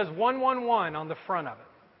 It says 111 on the front of it.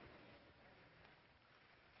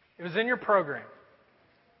 It was in your program.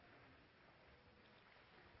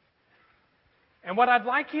 And what I'd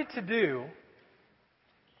like you to do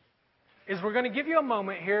is we're going to give you a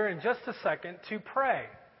moment here in just a second to pray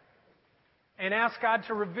and ask God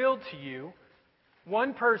to reveal to you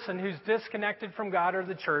one person who's disconnected from God or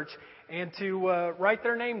the church and to write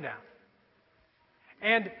their name down.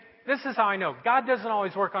 And this is how I know. God doesn't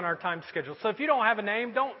always work on our time schedule. So if you don't have a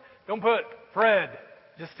name, don't put Fred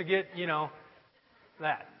just to get,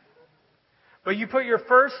 that. But you put your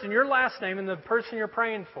first and your last name and the person you're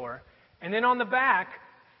praying for. And then on the back,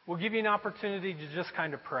 we'll give you an opportunity to just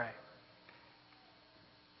kind of pray.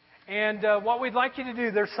 And what we'd like you to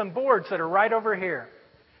do, there's some boards that are right over here.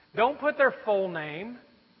 Don't put their full name.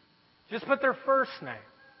 Just put their first name.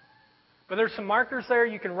 But there's some markers there.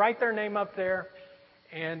 You can write their name up there.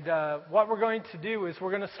 And what we're going to do is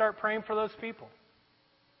we're going to start praying for those people.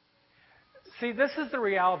 See, this is the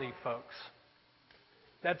reality, folks.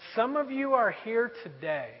 That some of you are here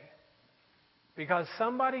today because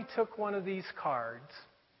somebody took one of these cards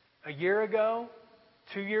a year ago,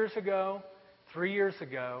 2 years ago, 3 years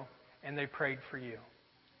ago, and they prayed for you.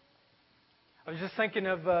 I was just thinking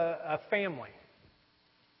of a family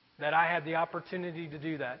that I had the opportunity to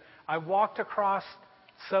do that. I walked across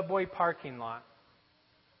Subway parking lot,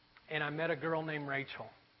 and I met a girl named Rachel.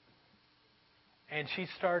 And she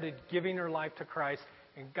started giving her life to Christ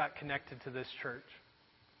and got connected to this church.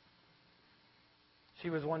 She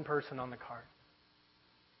was one person on the card.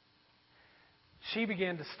 She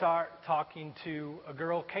began to start talking to a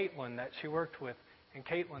girl, Caitlin, that she worked with, and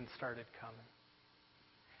Caitlin started coming.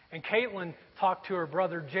 And Caitlin talked to her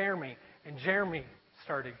brother, Jeremy, and Jeremy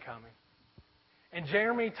started coming. And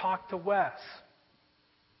Jeremy talked to Wes,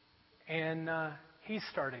 and he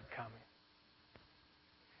started coming.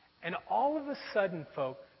 And all of a sudden,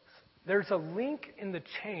 folks, there's a link in the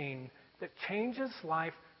chain that changes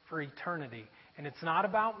life for eternity. And it's not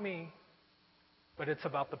about me, but it's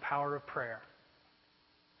about the power of prayer.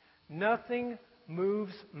 Nothing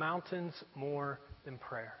moves mountains more than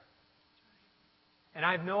prayer. And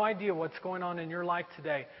I have no idea what's going on in your life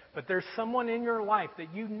today, but there's someone in your life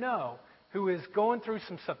that you know who is going through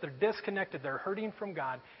some stuff. They're disconnected. They're hurting from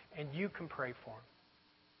God, and you can pray for them.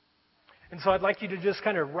 And so I'd like you to just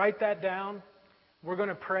kind of write that down. We're going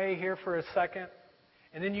to pray here for a second,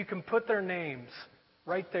 and then you can put their names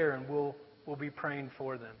right there, and we'll be praying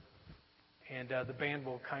for them. And the band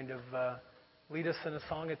will kind of lead us in a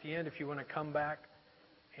song at the end if you want to come back,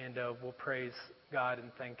 and we'll praise God and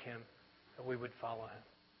thank Him that we would follow Him.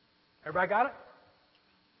 Everybody got it?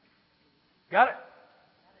 Got it?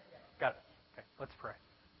 Got it. Okay, let's pray.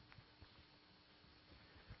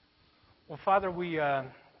 Well, Father, we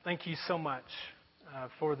thank you so much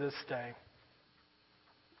for this day.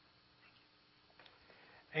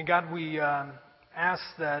 And God, we ask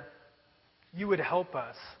that you would help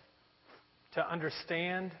us to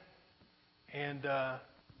understand and to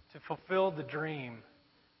fulfill the dream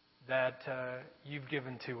that you've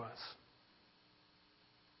given to us.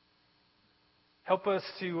 Help us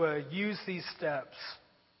to use these steps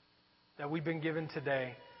that we've been given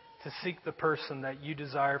today to seek the person that you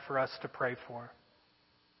desire for us to pray for.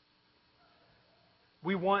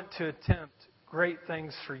 We want to attempt great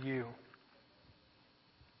things for you,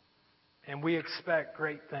 and we expect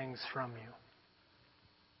great things from you.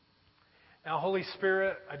 Now, Holy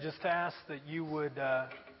Spirit, I just ask that you would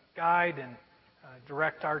guide and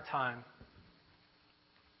direct our time.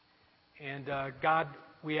 And God,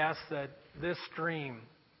 we ask that this dream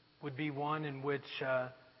would be one in which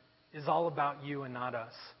is all about you and not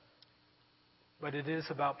us. But it is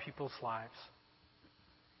about people's lives.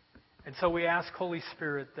 And so we ask, Holy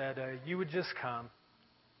Spirit, that you would just come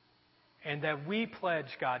and that we pledge,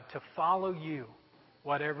 God, to follow you,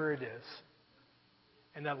 whatever it is,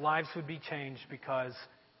 and that lives would be changed because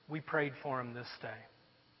we prayed for them this day.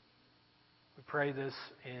 We pray this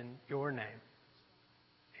in your name.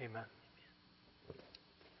 Amen.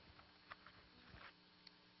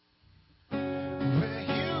 Where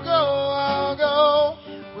you go, I'll go.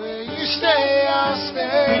 Where you stay, I'll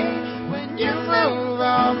stay. When you move,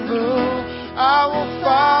 I'll move. I will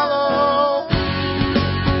follow.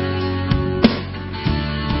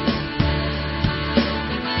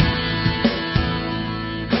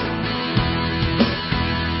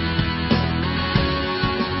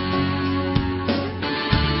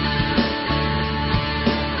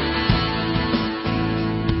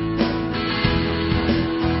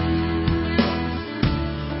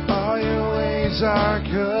 All your ways are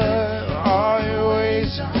good. All your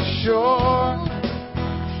ways are sure.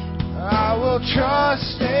 I will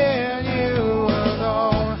trust in you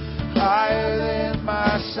alone. Higher than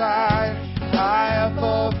my side, high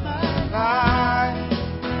above my life.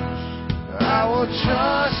 I will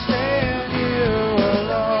trust in you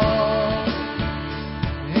alone.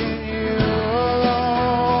 In you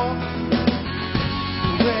alone.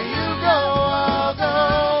 Where you go, I'll go.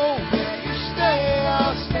 Where you stay,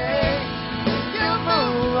 I'll stay. When you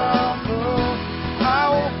move, I'll move. I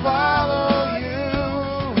will follow you.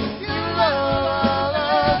 You love, I'll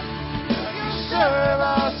love. You serve,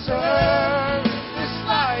 I'll serve. This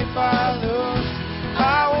life I lose.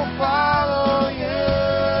 I will follow you.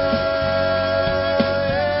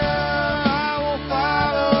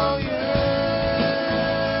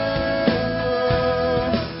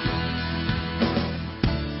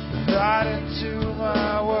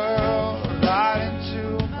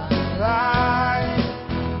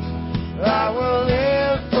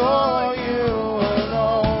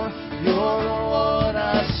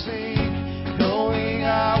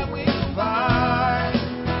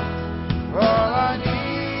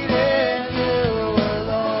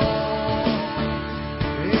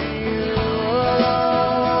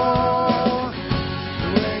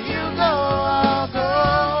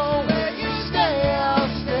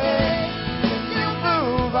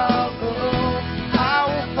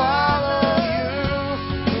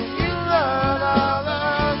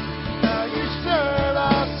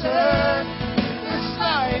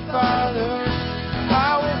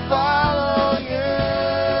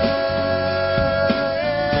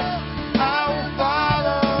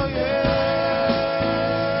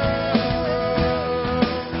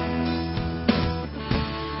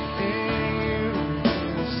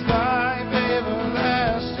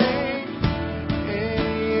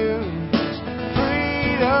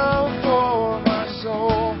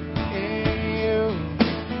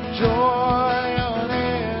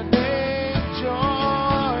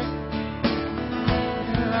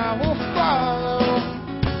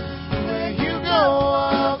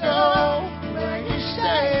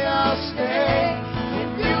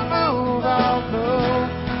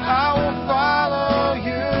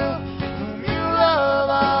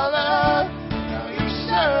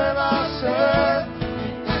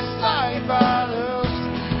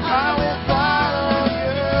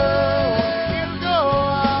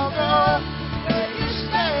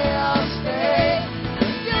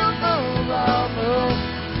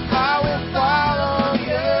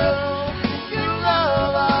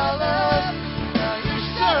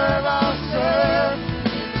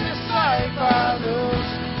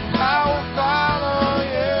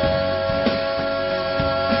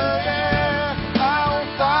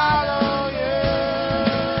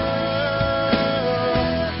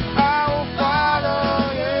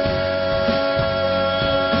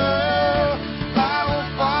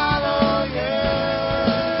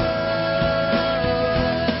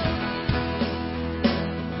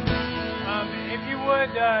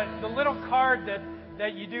 would, the little card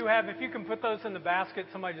that you do have, if you can put those in the basket.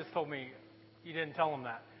 Somebody just told me you didn't tell them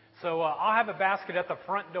that. So I'll have a basket at the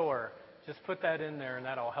front door. Just put that in there, and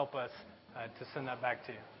that'll help us to send that back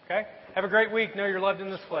to you. Okay? Have a great week. Know you're loved in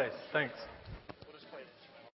this place. Thanks.